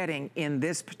what you're getting in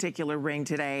this particular ring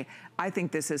today. I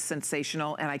think this is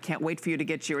sensational, and I can't wait for you to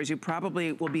get yours. You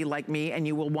probably will be like me, and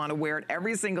you will want to wear it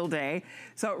every single day.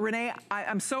 So Renee,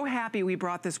 I'm so happy we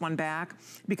brought this one back,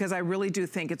 because I really do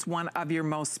think it's one of your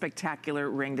most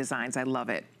spectacular ring designs. I love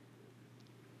it.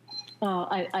 Oh,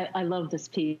 I love this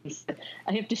piece.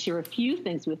 I have to share a few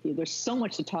things with you. There's so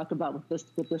much to talk about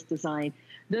with this design.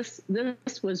 This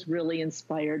was really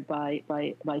inspired by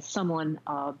someone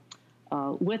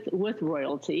with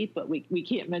royalty, but we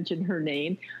can't mention her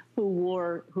name, who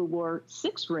wore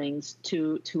 6 rings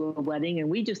to a wedding, and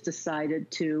we just decided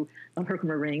to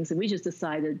Herkimer rings, and we just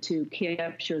decided to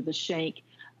capture the shank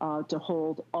to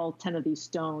hold all 10 of these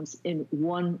stones in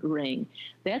one ring.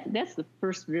 That's the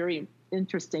first very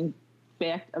interesting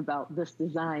fact about this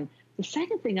design. The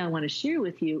second thing I want to share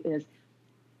with you is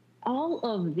all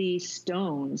of these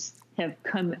stones have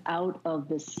come out of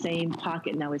the same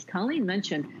pocket. Now, as Colleen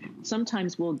mentioned,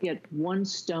 sometimes we'll get one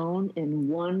stone and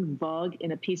one bug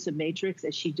in a piece of matrix,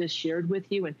 as she just shared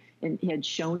with you and had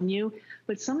shown you.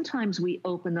 But sometimes we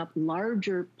open up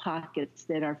larger pockets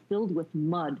that are filled with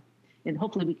mud. And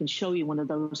hopefully we can show you one of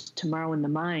those tomorrow in the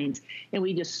mines. And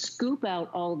we just scoop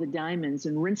out all the diamonds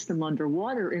and rinse them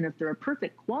underwater. And if they're a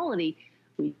perfect quality,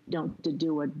 we don't have to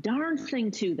do a darn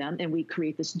thing to them, and we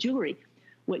create this jewelry.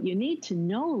 What you need to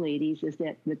know, ladies, is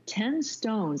that the 10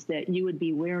 stones that you would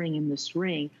be wearing in this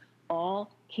ring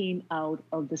all came out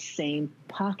of the same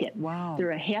pocket. Wow.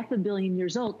 They're 500 million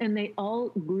years old, and they all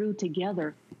grew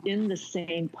together in the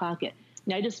same pocket.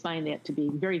 Now, I just find that to be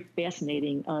very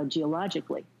fascinating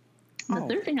geologically. The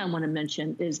third thing I want to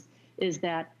mention is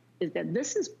that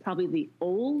this is probably the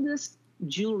oldest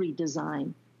jewelry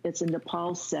design. It's a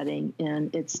Nepal setting,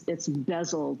 and it's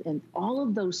bezeled, and all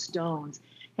of those stones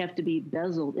have to be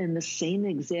bezeled in the same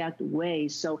exact way.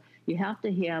 So you have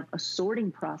to have a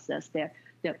sorting process that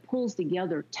pulls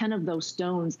together 10 of those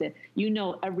stones that,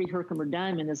 every Herkimer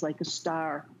diamond is like a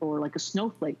star or like a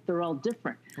snowflake. They're all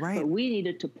different. Right. But we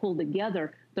needed to pull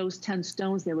together those 10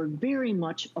 stones that were very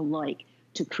much alike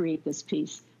to create this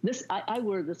piece. I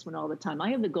wear this one all the time. I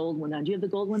have the gold one on. Do you have the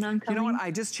gold one on, Colleen? You know what? I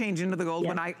just changed into the gold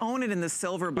one. I own it in the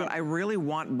silver, but I really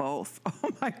want both. Oh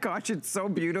my gosh, it's so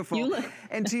beautiful.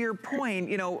 And to your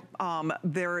point, a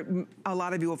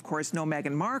lot of you, of course, know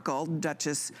Meghan Markle,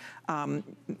 Duchess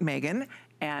Meghan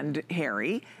and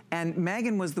Harry. And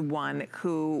Meghan was the one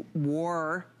who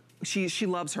wore, she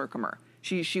loves Herkimer.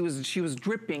 She was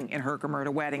dripping in Herkimer at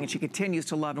a wedding, and she continues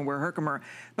to love and wear Herkimer.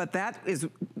 But that is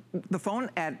the phone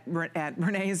at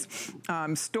Renee's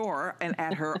store and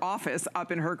at her office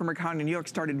up in Herkimer County, New York,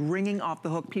 started ringing off the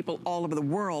hook. People all over the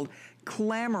world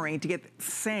clamoring to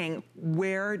saying,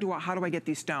 how do I get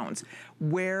these stones?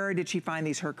 Where did she find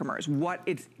these Herkimers?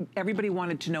 Everybody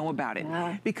wanted to know about it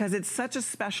because it's such a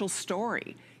special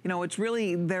story. It's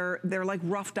really, they're like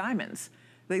rough diamonds.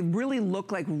 They really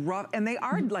look like rough, and they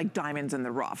are like diamonds in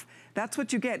the rough. That's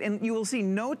what you get. And you will see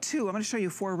no two, I'm gonna show you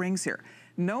 4 rings here.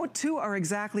 No two are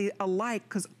exactly alike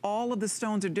because all of the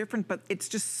stones are different, but it's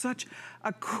just such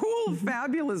a cool,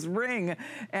 fabulous ring.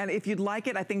 And if you'd like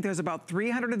it, I think there's about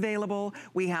 300 available.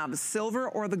 We have silver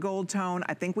or the gold tone.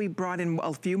 I think we brought in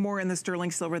a few more in the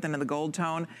sterling silver than in the gold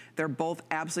tone. They're both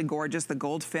absolutely gorgeous. The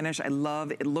gold finish, I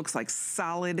love. It looks like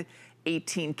solid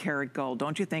 18 karat gold.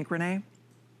 Don't you think, Renee?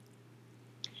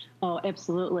 Oh,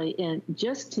 absolutely. And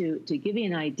just to give you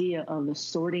an idea of the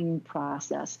sorting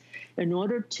process, in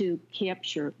order to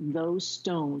capture those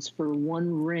stones for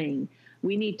one ring,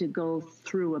 we need to go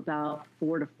through about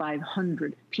 400 to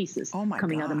 500 pieces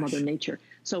coming out of Mother Nature.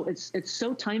 So it's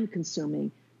so time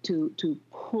consuming to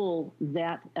pull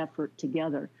that effort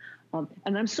together.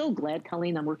 And I'm so glad,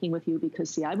 Colleen, I'm working with you because,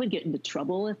 see, I would get into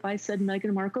trouble if I said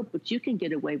Meghan Markle, but you can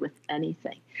get away with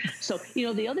anything. So,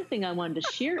 the other thing I wanted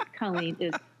to share, Colleen,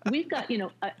 is we've got,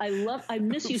 I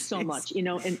miss you so much,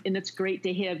 and it's great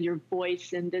to have your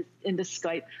voice in the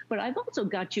Skype, but I've also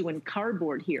got you in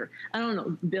cardboard here. I don't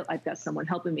know, Bill, I've got someone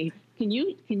helping me. Can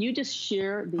you just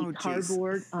share the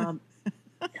cardboard?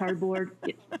 Cardboard.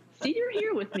 See, you're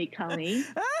here with me, Colleen.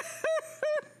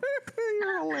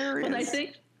 You're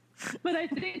hilarious. But I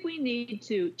think we need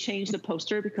to change the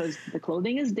poster because the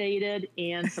clothing is dated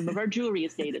and some of our jewelry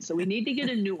is dated. So we need to get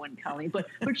a new one, Colleen. But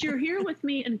you're here with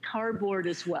me in cardboard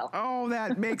as well. Oh,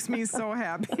 that makes me so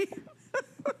happy.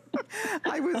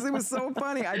 It was so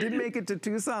funny. I didn't make it to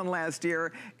Tucson last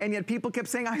year, and yet people kept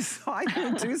saying, I saw you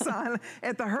in Tucson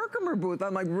at the Herkimer booth.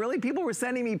 I'm like, really? People were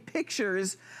sending me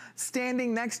pictures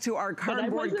standing next to our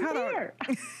cardboard cutout. There.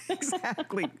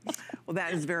 Exactly. Well,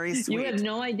 that is very sweet. You have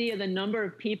no idea the number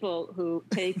of people who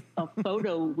take a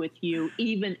photo with you,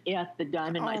 even at the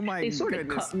Diamond Mine. Oh my They sort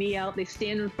goodness. of cut me out. They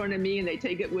stand in front of me and they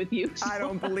take it with you. So. I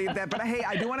don't believe that. But hey,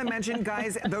 I do want to mention,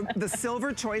 guys, the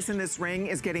silver choice in this ring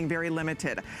is getting very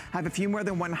limited. I have a few more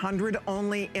than 100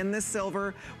 only in the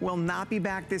silver. Will not be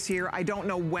back this year. I don't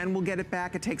know when we'll get it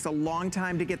back. It takes a long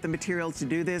time to get the materials to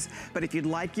do this. But if you'd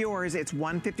like yours, it's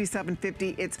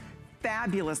 $157.50. It's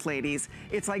fabulous, ladies.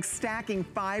 It's like stacking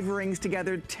 5 rings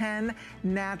together, 10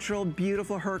 natural,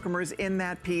 beautiful Herkimers in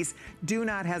that piece. Do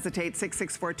not hesitate,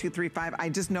 664-235. I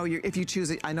just know if you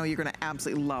choose it, I know you're gonna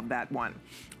absolutely love that one.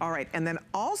 All right, and then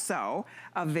also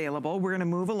available, we're gonna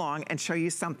move along and show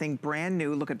you something brand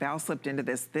new. Look at Val slipped into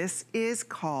this. This is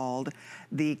called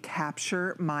the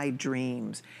Capture My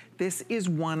Dreams. This is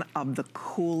one of the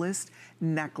coolest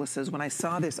necklaces. When I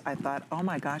saw this, I thought, oh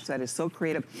my gosh, that is so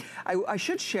creative. I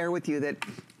should share with you that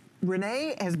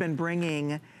Renee has been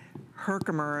bringing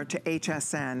Herkimer to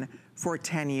HSN for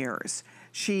 10 years.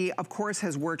 She, of course,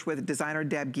 has worked with designer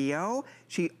Deb Guillot.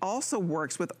 She also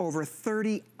works with over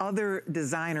 30 other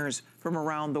designers from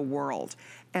around the world.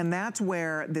 And that's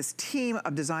where this team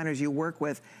of designers you work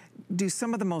with do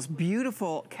some of the most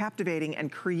beautiful, captivating,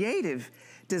 and creative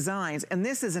designs. And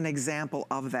this is an example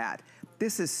of that.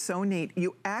 This is so neat.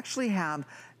 You actually have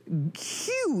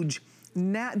huge,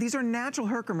 these are natural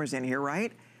Herkimers in here,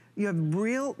 right? You have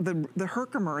the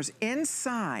Herkimers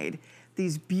inside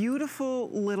these beautiful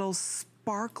little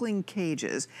sparkling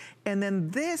cages. And then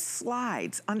this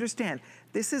slides, understand,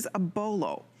 this is a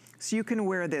bolo. So you can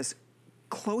wear this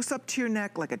close up to your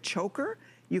neck like a choker.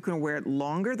 You can wear it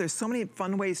longer. There's so many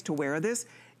fun ways to wear this.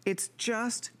 It's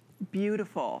just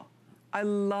beautiful. I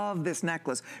love this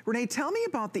necklace. Renee, tell me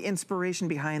about the inspiration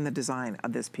behind the design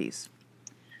of this piece.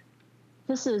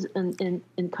 This is, and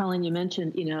Colleen, you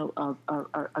mentioned,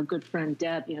 our good friend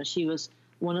Deb, she was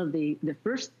one of the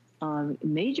first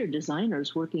major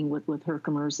designers working with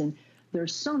Herkimers, and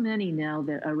there's so many now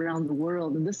that around the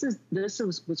world. And this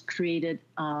was created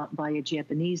by a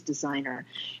Japanese designer.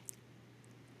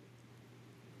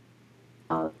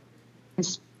 Oh,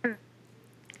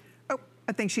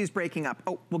 I think she's breaking up.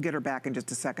 Oh, we'll get her back in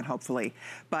just a second, hopefully.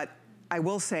 But I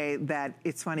will say that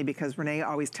it's funny because Renee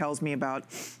always tells me about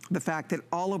the fact that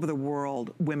all over the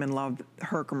world, women love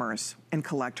Herkimers and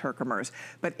collect Herkimers.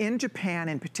 But in Japan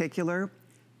in particular,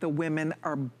 the women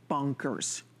are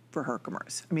bonkers for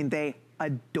Herkimers. I mean, they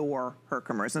adore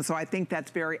Herkimers. And so I think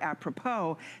that's very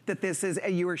apropos that this is,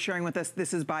 you were sharing with us,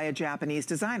 this is by a Japanese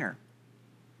designer.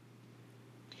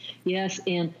 Yes,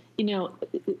 and you know,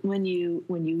 when you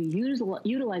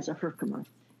utilize a Herkimer,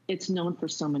 it's known for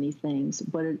so many things,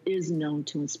 but it is known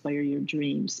to inspire your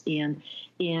dreams. And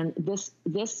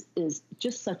this is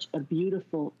just such a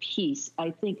beautiful piece. I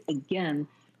think, again,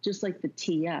 just like the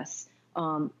TS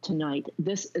tonight,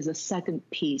 this is a second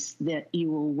piece that you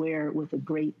will wear with a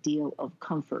great deal of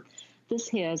comfort. This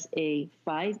has a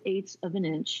 5/8 of an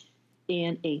inch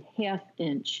and a 1/2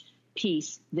 inch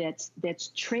piece that's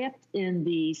trapped in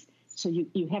these, so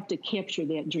you have to capture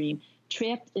that dream,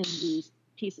 trapped in these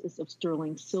pieces of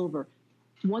sterling silver.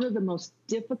 One of the most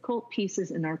difficult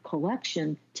pieces in our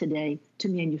collection today to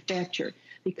manufacture,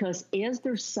 because as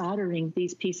they're soldering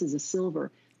these pieces of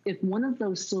silver, if one of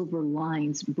those silver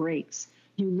lines breaks,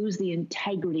 you lose the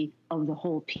integrity of the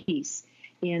whole piece.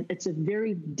 And it's a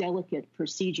very delicate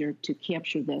procedure to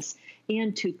capture this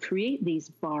and to create these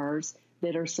bars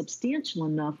that are substantial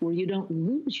enough where you don't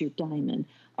lose your diamond,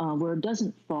 where it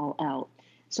doesn't fall out.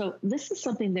 So this is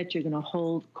something that you're going to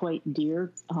hold quite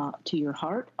dear to your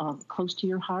heart, close to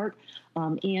your heart.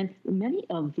 And many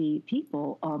of the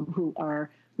people who are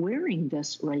wearing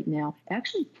this right now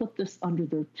actually put this under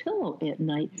their pillow at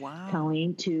night, wow,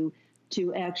 Colleen, to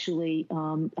actually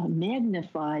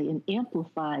magnify and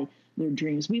amplify their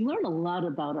dreams. We learn a lot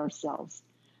about ourselves,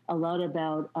 a lot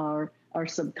about our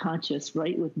subconscious,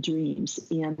 right, with dreams.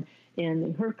 And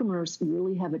the Herkimers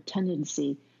really have a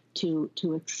tendency to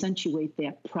accentuate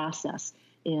that process.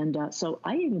 And so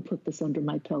I even put this under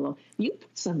my pillow. You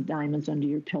put some diamonds under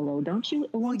your pillow, don't you?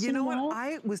 Well, you know what?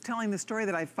 I was telling the story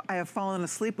that I have fallen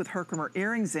asleep with Herkimer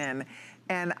earrings in,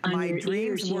 and my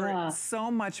dreams were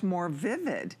so much more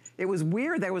vivid. It was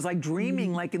weird. I was like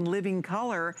dreaming like in living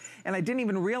color, and I didn't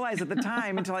even realize at the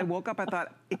time until I woke up. I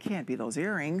thought, it can't be those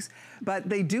earrings. But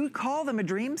they do call them a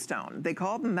dream stone. They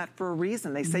call them that for a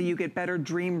reason. They say you get better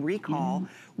dream recall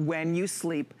when you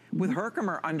sleep with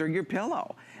Herkimer under your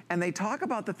pillow. And they talk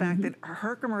about the fact that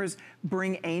Herkimers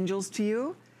bring angels to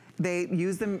you. They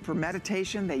use them for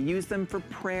meditation. They use them for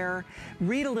prayer.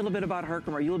 Read a little bit about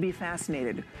Herkimer. You'll be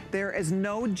fascinated. There is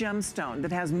no gemstone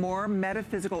that has more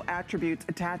metaphysical attributes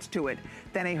attached to it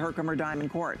than a Herkimer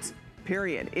diamond quartz.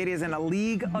 Period. It is in a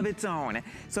league of its own.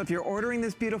 So if you're ordering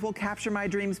this beautiful Capture My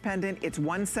Dreams pendant, it's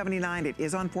 $179. It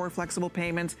is on 4 flexible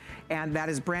payments, and that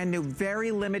is brand new, very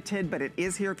limited, but it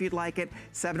is here if you'd like it.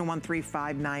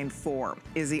 713594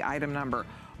 is the item number.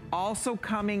 Also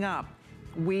coming up,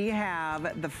 we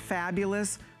have the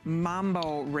fabulous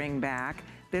Mambo ring back.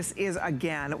 This is,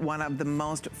 again, one of the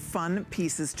most fun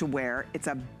pieces to wear. It's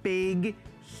a big,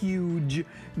 huge,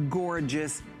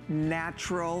 gorgeous,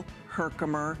 natural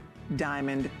Herkimer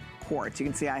diamond quartz. You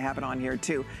can see I have it on here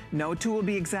too. No two will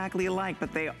be exactly alike,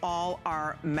 but they all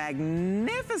are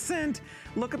magnificent.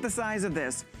 Look at the size of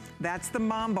this. That's the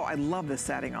Mambo. I love the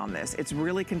setting on this. It's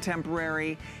really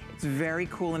contemporary. It's very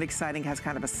cool and exciting. Has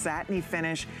kind of a satiny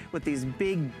finish with these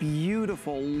big,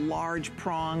 beautiful, large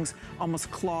prongs, almost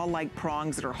claw-like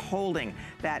prongs that are holding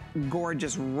that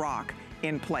gorgeous rock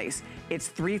in place. It's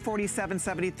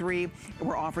 $347.73.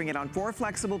 We're offering it on 4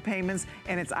 flexible payments,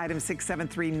 and it's item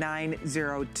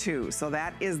 673902. So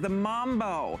that is the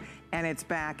Mambo, and it's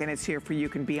back, and it's here for you. You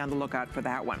can be on the lookout for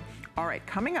that one. All right,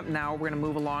 coming up now, we're gonna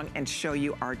move along and show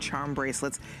you our charm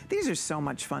bracelets. These are so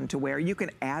much fun to wear. You can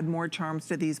add more charms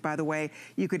to these, by the way.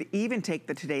 You could even take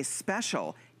the Today's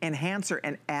Special enhancer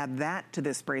and add that to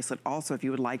this bracelet also if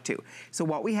you would like to. So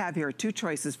what we have here are 2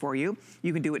 choices for you.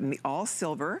 You can do it in the all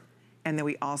silver, and then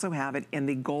we also have it in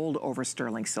the gold over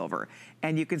sterling silver.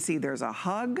 And you can see there's a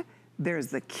hug, there's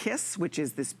the kiss, which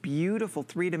is this beautiful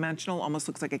 3-dimensional, almost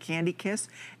looks like a candy kiss,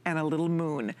 and a little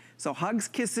moon. So hugs,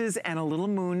 kisses, and a little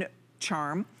moon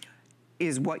charm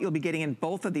is what you'll be getting in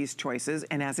both of these choices.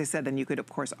 And as I said, then you could, of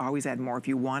course, always add more if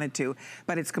you wanted to.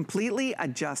 But it's completely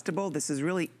adjustable. This is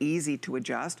really easy to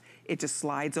adjust. It just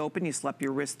slides open. You slip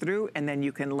your wrist through, and then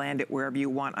you can land it wherever you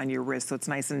want on your wrist. So it's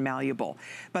nice and malleable.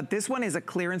 But this one is a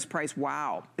clearance price.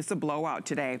 Wow. It's a blowout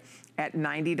today at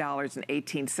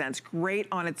 $90.18. Great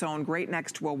on its own. Great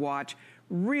next to a watch.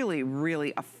 Really,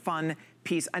 really a fun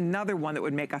piece. Another one that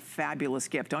would make a fabulous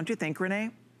gift. Don't you think,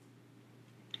 Renee?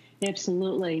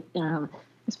 Absolutely.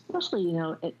 Especially, you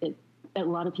know, a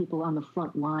lot of people on the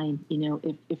front line, you know,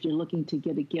 if you're looking to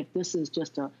get a gift, this is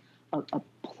just a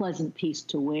pleasant piece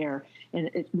to wear. And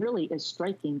it really is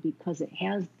striking because it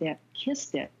has that kiss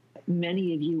that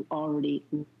many of you already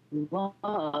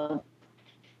love.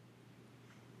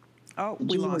 Oh,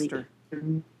 we lost her.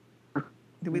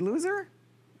 Did we lose her?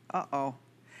 Uh-oh.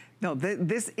 No,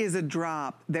 this is a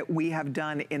drop that we have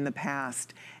done in the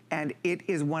past, and it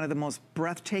is one of the most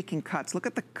breathtaking cuts. Look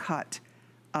at the cut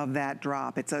of that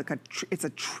drop. It's a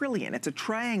trillion. It's a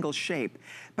triangle shape,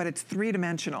 but it's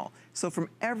three-dimensional. So from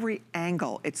every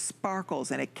angle, it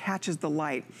sparkles and it catches the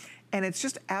light, and it's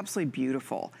just absolutely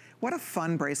beautiful. What a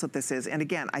fun bracelet this is. And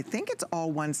again, I think it's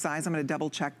all one size. I'm gonna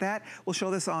double check that. We'll show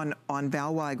this on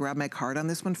Val while I grab my card on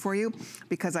this one for you,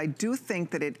 because I do think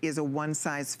that it is a one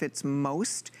size fits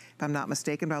most, if I'm not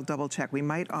mistaken, but I'll double check. We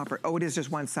might offer, oh, it is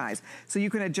just one size. So you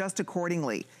can adjust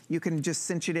accordingly. You can just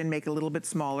cinch it in, make it a little bit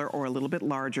smaller or a little bit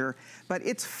larger, but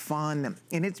it's fun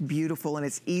and it's beautiful and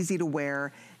it's easy to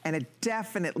wear. And it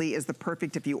definitely is the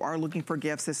perfect, if you are looking for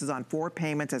gifts, this is on 4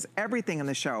 payments, as everything in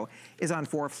the show is on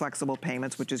 4 flexible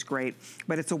payments, which is great.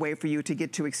 But it's a way for you to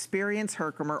get to experience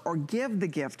Herkimer or give the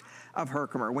gift of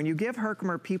Herkimer. When you give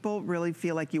Herkimer, people really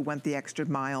feel like you went the extra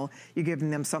mile. You're giving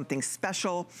them something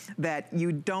special that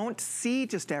you don't see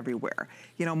just everywhere.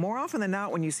 You know, more often than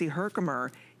not, when you see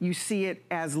Herkimer, you see it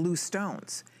as loose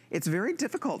stones. It's very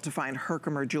difficult to find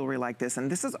Herkimer jewelry like this,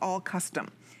 and this is all custom.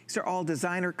 These are all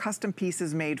designer custom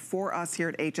pieces made for us here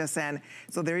at HSN.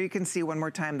 So there you can see one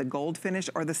more time the gold finish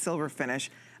or the silver finish.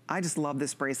 I just love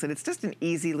this bracelet. It's just an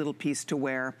easy little piece to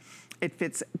wear. It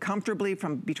fits comfortably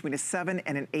from between a 7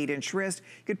 and an 8-inch wrist.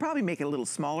 You could probably make it a little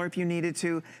smaller if you needed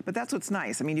to, but that's what's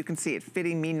nice. I mean, you can see it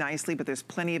fitting me nicely, but there's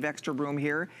plenty of extra room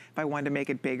here. If I wanted to make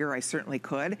it bigger, I certainly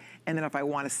could. And then if I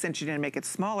want to cinch it in and make it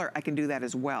smaller, I can do that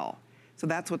as well. So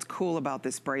that's what's cool about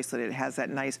this bracelet. It has that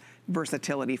nice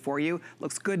versatility for you.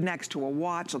 Looks good next to a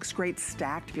watch. Looks great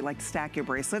stacked if you like to stack your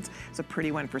bracelets. It's a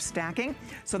pretty one for stacking.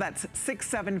 So that's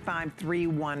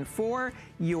 675314,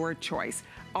 your choice.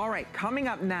 All right, coming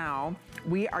up now,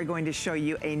 we are going to show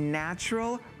you a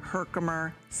natural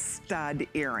Herkimer stud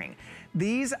earring.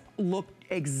 These look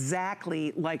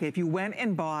exactly like if you went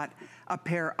and bought a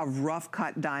pair of rough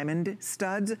cut diamond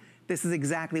studs, this is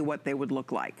exactly what they would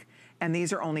look like. And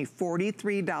these are only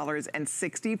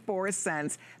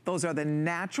 $43.64. Those are the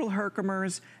natural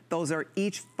Herkimers. Those are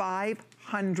each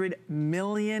 500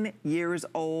 million years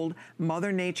old.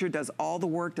 Mother Nature does all the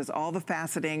work, does all the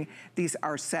faceting. These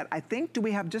are set, I think, do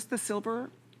we have just the silver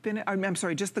finish? I'm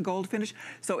sorry, just the gold finish?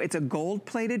 So it's a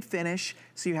gold-plated finish.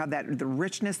 So you have that, the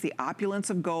richness, the opulence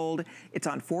of gold. It's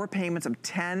on 4 payments of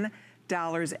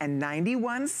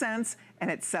 $10.91,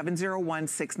 and it's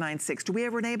 701696. Do we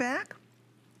have Renee back?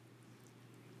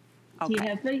 Okay. Do you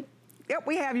have me? Yep,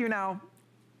 we have you now.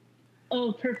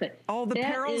 Oh, perfect. All the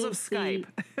perils of Skype.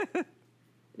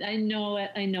 I know it.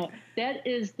 I know it. That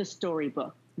is the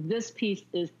storybook. This piece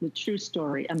is the true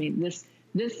story. I mean, this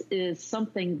is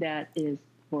something that is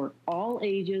for all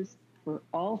ages, for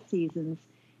all seasons.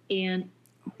 And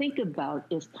think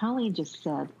about, as Colleen just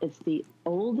said, it's the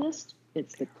oldest,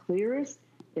 it's the clearest,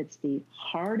 it's the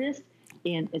hardest,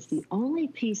 and it's the only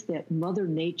piece that Mother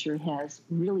Nature has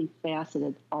really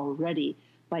faceted already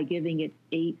by giving it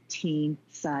 18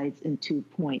 sides and 2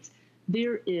 points.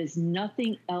 There is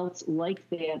nothing else like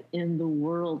that in the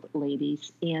world,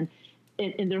 ladies. And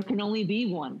there can only be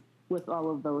one with all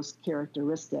of those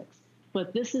characteristics.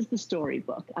 But this is the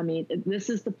storybook. I mean, this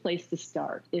is the place to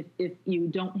start. If you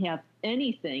don't have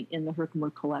anything in the Herkimer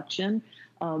collection,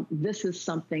 this is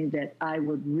something that I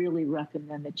would really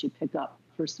recommend that you pick up.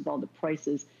 First of all, the price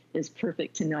is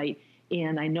perfect tonight.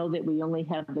 And I know that we only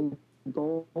have the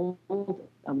gold.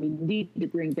 We need to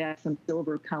bring back some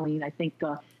silver, Colleen. I think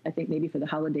maybe for the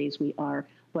holidays we are,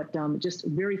 but just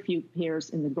very few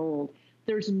pairs in the gold.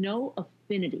 There's no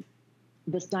affinity.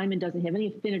 This diamond doesn't have any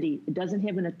affinity. It doesn't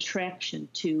have an attraction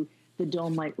to the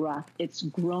dolomite rock. It's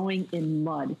growing in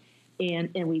mud,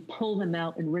 and we pull them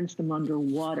out and rinse them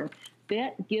underwater.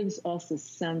 That gives us a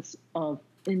sense of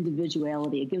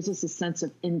individuality. It gives us a sense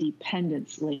of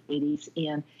independence, ladies,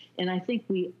 and I think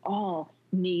we all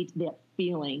need that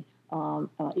feeling. You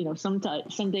know, some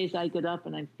days I get up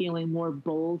and I'm feeling more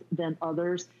bold than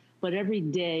others, but every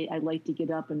day I like to get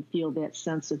up and feel that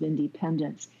sense of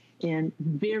independence. And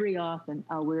very often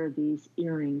I'll wear these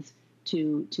earrings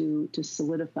to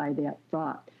solidify that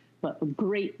thought. But a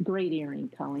great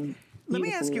earring, Colleen. Let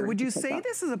me ask you, would you say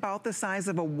this is about the size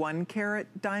of a 1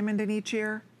 carat diamond in each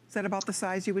ear? Is that about the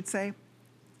size you would say?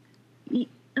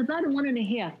 About a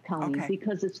 1.5, Colleen,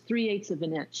 because it's 3/8 of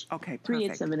an inch. Okay,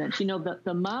 perfect. 3/8 of an inch. You know,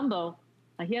 the mambo,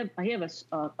 I have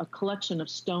a collection of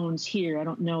stones here. I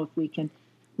don't know if we can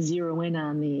zero in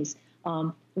on these.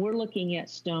 We're looking at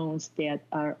stones that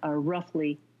are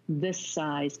roughly this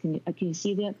size. Can you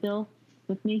see that, Bill,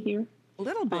 with me here? A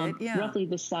little bit, yeah. Roughly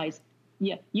this size.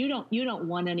 Yeah, you don't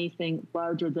want anything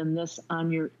larger than this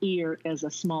on your ear as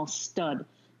a small stud.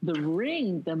 The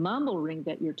ring, the mambo ring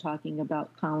that you're talking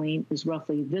about, Colleen, is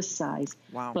roughly this size.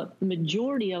 Wow. But the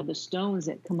majority of the stones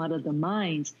that come out of the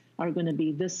mines are going to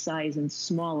be this size and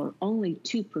smaller. Only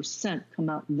 2% come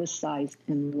out this size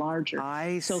and larger.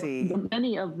 I see. So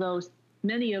many of those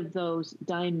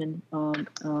diamond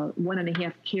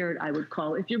 1.5 carat, I would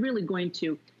call, if you're really going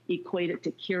to equate it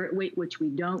to carat weight, which we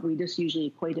don't, we just usually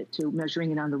equate it to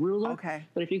measuring it on the ruler. Okay.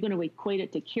 But if you're going to equate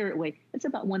it to carat weight, it's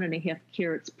about 1.5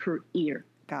 carats per ear.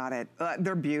 Got it.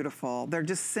 They're beautiful. They're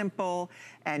just simple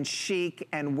and chic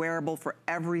and wearable for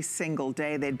every single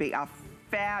day. They'd be a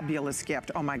fabulous gift.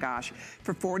 Oh my gosh.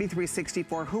 For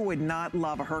 $43.64, who would not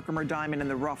love a Herkimer diamond in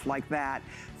the rough like that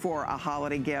for a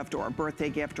holiday gift or a birthday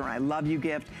gift or an I love you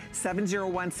gift?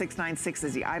 701696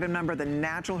 is the item number. The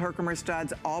natural Herkimer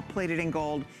studs, all plated in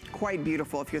gold. Quite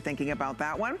beautiful if you're thinking about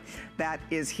that one. That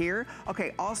is here.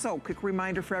 Okay, also, quick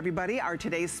reminder for everybody, our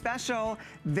today's special,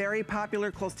 very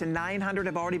popular, close to 900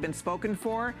 have already been spoken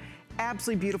for.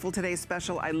 Absolutely beautiful today's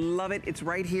special. I love it. It's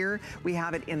right here. We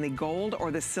have it in the gold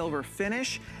or the silver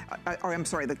finish, or I'm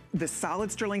sorry, the solid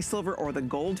sterling silver or the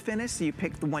gold finish. So you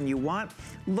pick the one you want.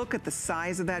 Look at the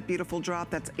size of that beautiful drop.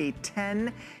 That's a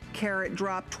 10 carat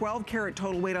drop, 12 carat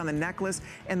total weight on the necklace.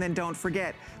 And then don't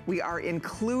forget, we are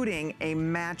including a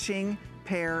matching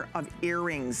pair of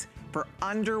earrings for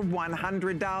under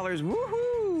 $100.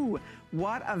 Woohoo!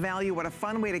 What a value, what a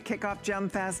fun way to kick off Gem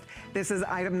Fest. This is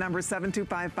item number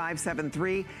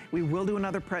 725573. We will do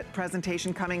another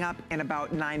presentation coming up in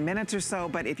about 9 minutes or so,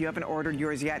 but if you haven't ordered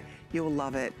yours yet, you'll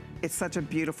love it. It's such a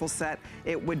beautiful set.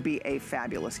 It would be a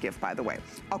fabulous gift, by the way.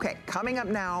 Okay, coming up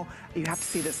now, you have to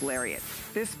see this lariat.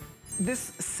 This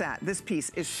set, this piece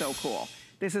is so cool.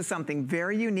 This is something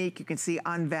very unique. You can see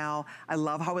on Val. I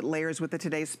love how it layers with the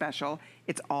today's special.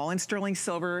 It's all in sterling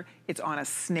silver. It's on a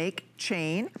snake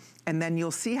chain. And then you'll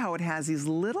see how it has these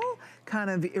little kind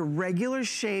of irregular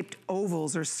shaped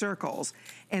ovals or circles.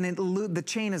 And the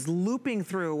chain is looping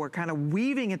through or kind of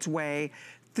weaving its way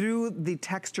through the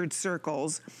textured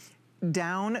circles,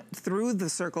 down through the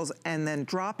circles, and then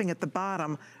dropping at the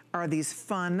bottom are these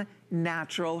fun,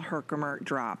 natural Herkimer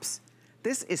drops.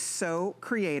 This is so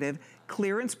creative.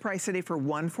 Clearance price today for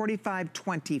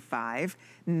 $145.25.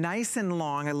 Nice and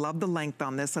long. I love the length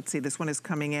on this. Let's see, this one is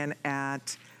coming in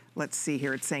at, let's see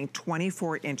here, it's saying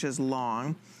 24 inches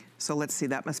long. So let's see,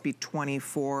 that must be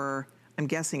 24, I'm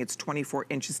guessing it's 24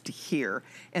 inches to here.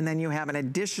 And then you have an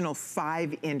additional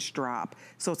 5-inch drop.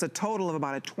 So it's a total of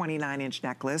about a 29-inch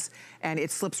necklace. And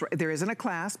it slips, there isn't a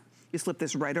clasp. You slip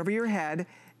this right over your head,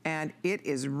 and it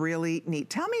is really neat.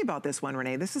 Tell me about this one,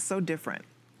 Renee. This is so different.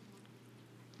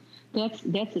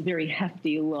 That's a very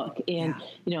hefty look. And,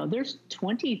 you know, there's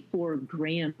 24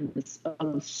 grams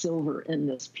of silver in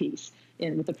this piece.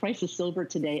 And with the price of silver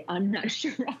today, I'm not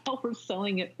sure how we're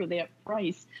selling it for that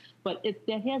price. But it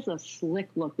has a slick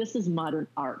look. This is modern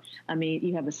art. I mean,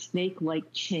 you have a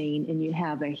snake-like chain, and you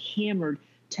have a hammered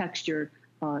texture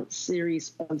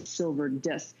series of silver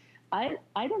discs. I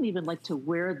don't even like to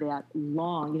wear that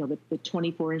long, you know, the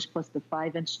 24-inch plus the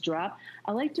 5-inch drop.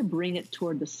 I like to bring it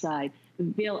toward the side.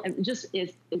 Vail,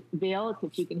 Vail,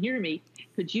 if you can hear me,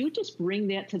 could you just bring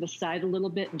that to the side a little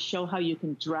bit and show how you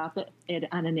can drop it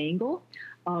on an angle?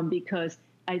 Because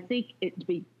I think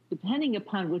depending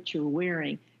upon what you're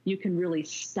wearing, you can really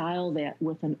style that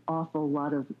with an awful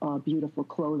lot of beautiful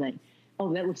clothing.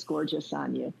 Oh, that looks gorgeous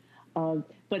on you.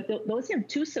 But those have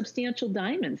 2 substantial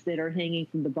diamonds that are hanging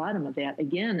from the bottom of that.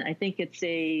 Again, I think it's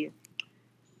a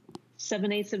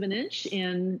 7/8 of an inch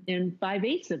and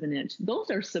 5/8 of an inch. Those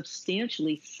are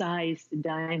substantially sized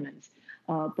diamonds.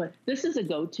 But this is a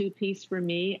go-to piece for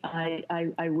me.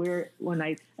 I wear it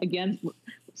when again,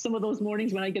 some of those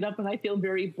mornings when I get up and I feel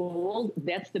very bold,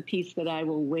 that's the piece that I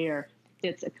will wear.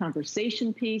 It's a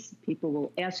conversation piece. People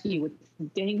will ask you what's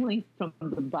dangling from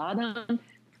the bottom.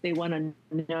 They want to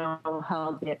know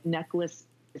how that necklace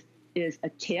is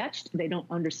attached. They don't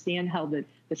understand how the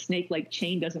snake-like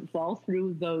chain doesn't fall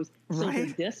through those silver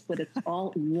discs, but it's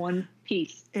all one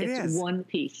piece. It's one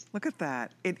piece. Look at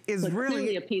that. It is but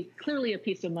really clearly a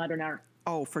piece of modern art.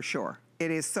 Oh, for sure. It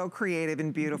is so creative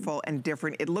and beautiful and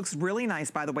different. It looks really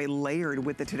nice, by the way, layered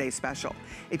with the Today Special.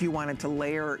 If you wanted to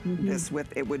layer this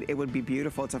with, it would be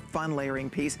beautiful. It's a fun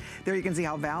layering piece. There you can see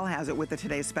how Val has it with the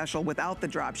Today Special without the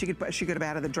drop. She could have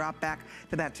added the drop back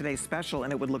to that Today Special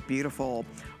and it would look beautiful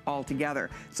all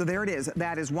together. So there it is.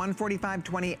 That is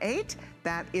 $145.28.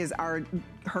 That is our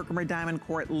Herkimer Diamond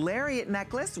Court Lariat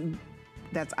necklace.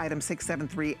 That's item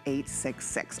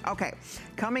 673866. Okay,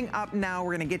 coming up now,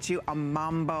 we're gonna get you a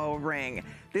mambo ring.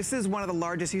 This is one of the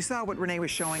largest. You saw what Renee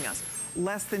was showing us.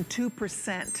 Less than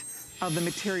 2% of the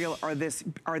material are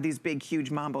these big, huge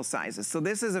mambo sizes. So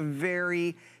this is a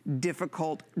very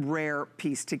difficult, rare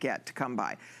piece to come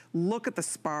by. Look at the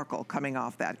sparkle coming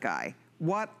off that guy.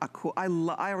 What a cool, I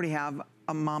already have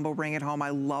a mambo ring at home. I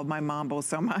love my mambo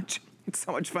so much. It's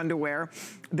so much fun to wear.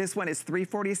 This one is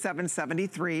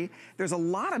 $347.73. There's a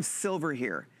lot of silver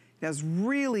here. It has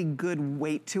really good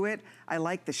weight to it. I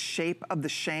like the shape of the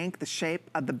shank, the shape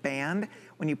of the band.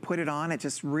 When you put it on, it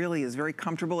just really is very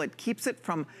comfortable. It keeps it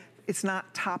from, it's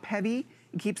not top heavy.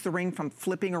 It keeps the ring from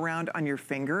flipping around on your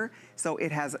finger. So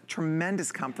it has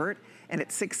tremendous comfort. And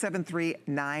it's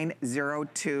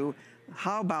 $673,902.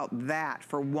 How about that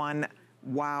for one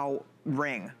wow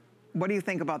ring? What do you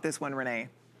think about this one, Renee?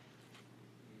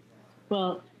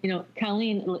 Well, you know,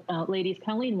 Colleen, ladies,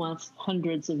 Colleen wants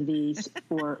hundreds of these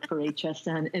for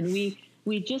HSN, and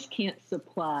we just can't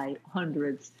supply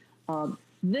hundreds.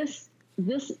 This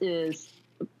is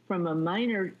from a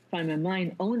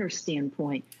mine owner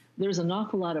standpoint. There's an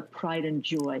awful lot of pride and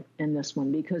joy in this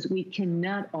one because we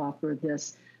cannot offer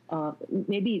this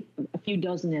maybe a few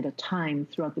dozen at a time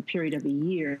throughout the period of a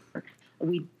year.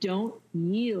 We don't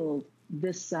yield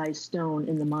this size stone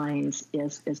in the mines,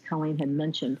 as Colleen had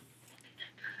mentioned.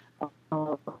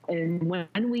 And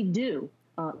when we do,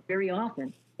 very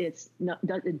often, it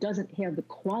doesn't have the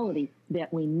quality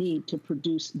that we need to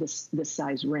produce this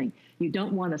size ring. You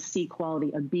don't want a C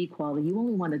quality, a B quality. You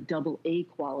only want a double A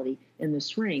quality in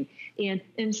this ring. And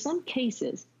in some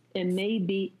cases, it may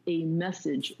be a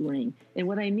message ring. And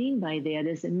what I mean by that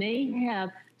is it may have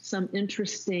some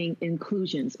interesting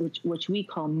inclusions, which we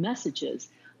call messages.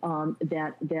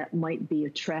 That might be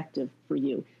attractive for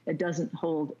you. It doesn't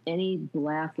hold any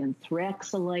black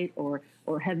anthraxolite or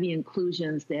heavy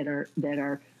inclusions that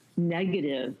are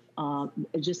negative.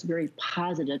 Just very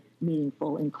positive,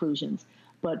 meaningful inclusions.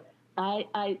 But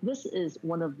this is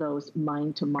one of those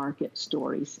mine to market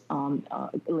stories,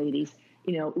 ladies.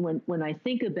 You know, when I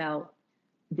think about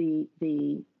the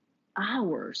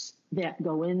hours that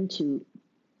go into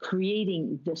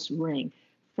creating this ring,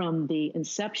 from the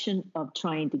inception of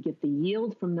trying to get the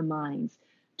yield from the mines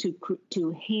to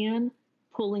hand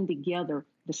pulling together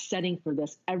the setting for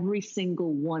this. Every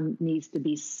single one needs to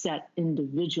be set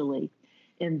individually.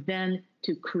 And then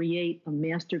to create a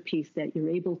masterpiece that you're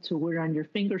able to wear on your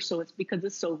finger. So it's because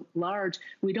it's so large,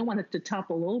 we don't want it to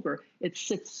topple over. It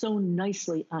sits so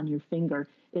nicely on your finger.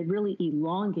 It really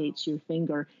elongates your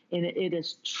finger. And it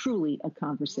is truly a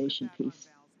conversation piece.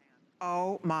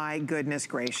 Oh my goodness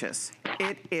gracious.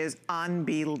 It is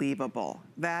unbelievable.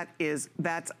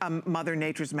 That's Mother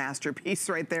Nature's masterpiece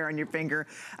right there on your finger.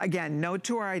 Again, no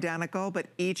two are identical, but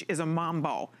each is a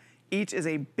mambo. Each is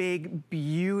a big,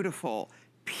 beautiful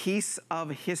piece of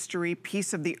history,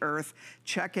 piece of the earth.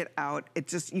 Check it out. It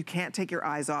just, you can't take your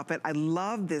eyes off it. I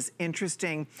love this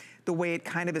interesting, the way it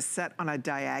kind of is set on a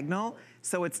diagonal.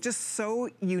 So it's just so,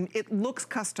 it looks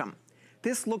custom.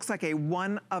 This looks like a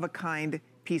one-of-a-kind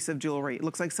piece of jewelry. It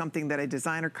looks like something that a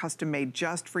designer custom made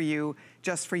just for you,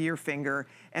 just for your finger.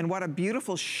 And what a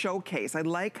beautiful showcase. I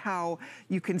like how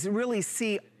you can really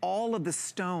see all of the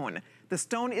stone. The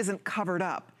stone isn't covered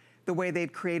up the way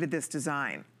they've created this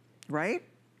design, right?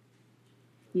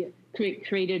 Yeah,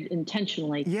 created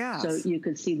intentionally. Yes. So you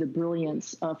could see the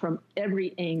brilliance from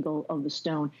every angle of the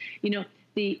stone. You know,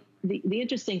 the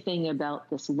interesting thing about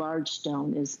this large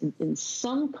stone is in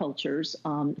some cultures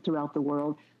throughout the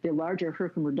world, the larger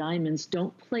Herkimer diamonds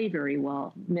don't play very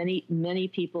well. Many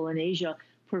people in Asia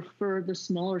prefer the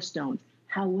smaller stones.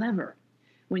 However,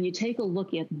 when you take a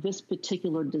look at this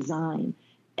particular design,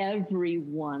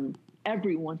 everyone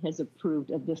has approved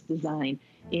of this design.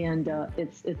 And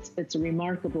it's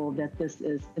remarkable that this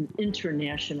is an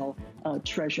international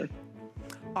treasure.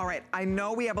 All right, I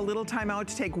know we have a little time out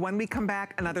to take when we come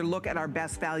back, another look at our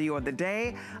best value of the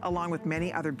day, along with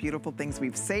many other beautiful things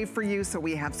we've saved for you. So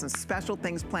we have some special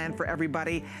things planned for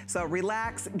everybody. So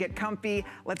relax, get comfy,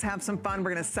 let's have some fun. We're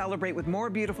gonna celebrate with more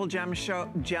beautiful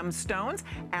gemstones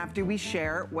after we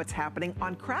share what's happening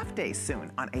on Craft Day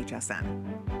soon on HSN.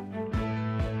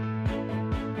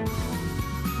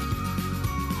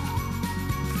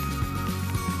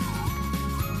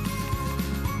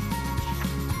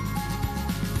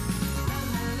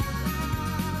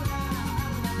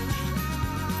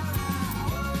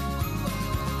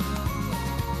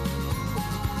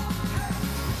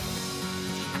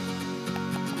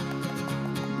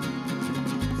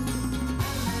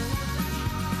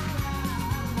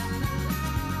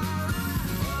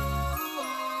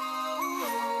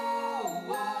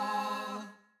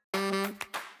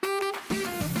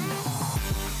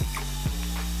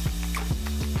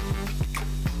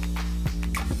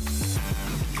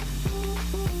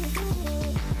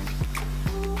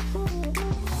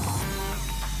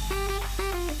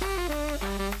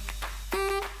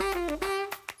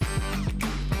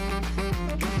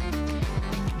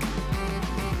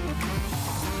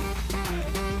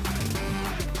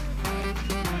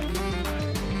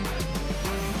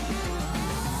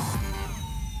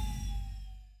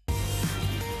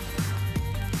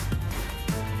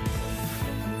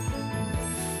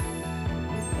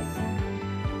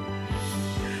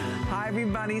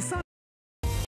 sunny, sunny.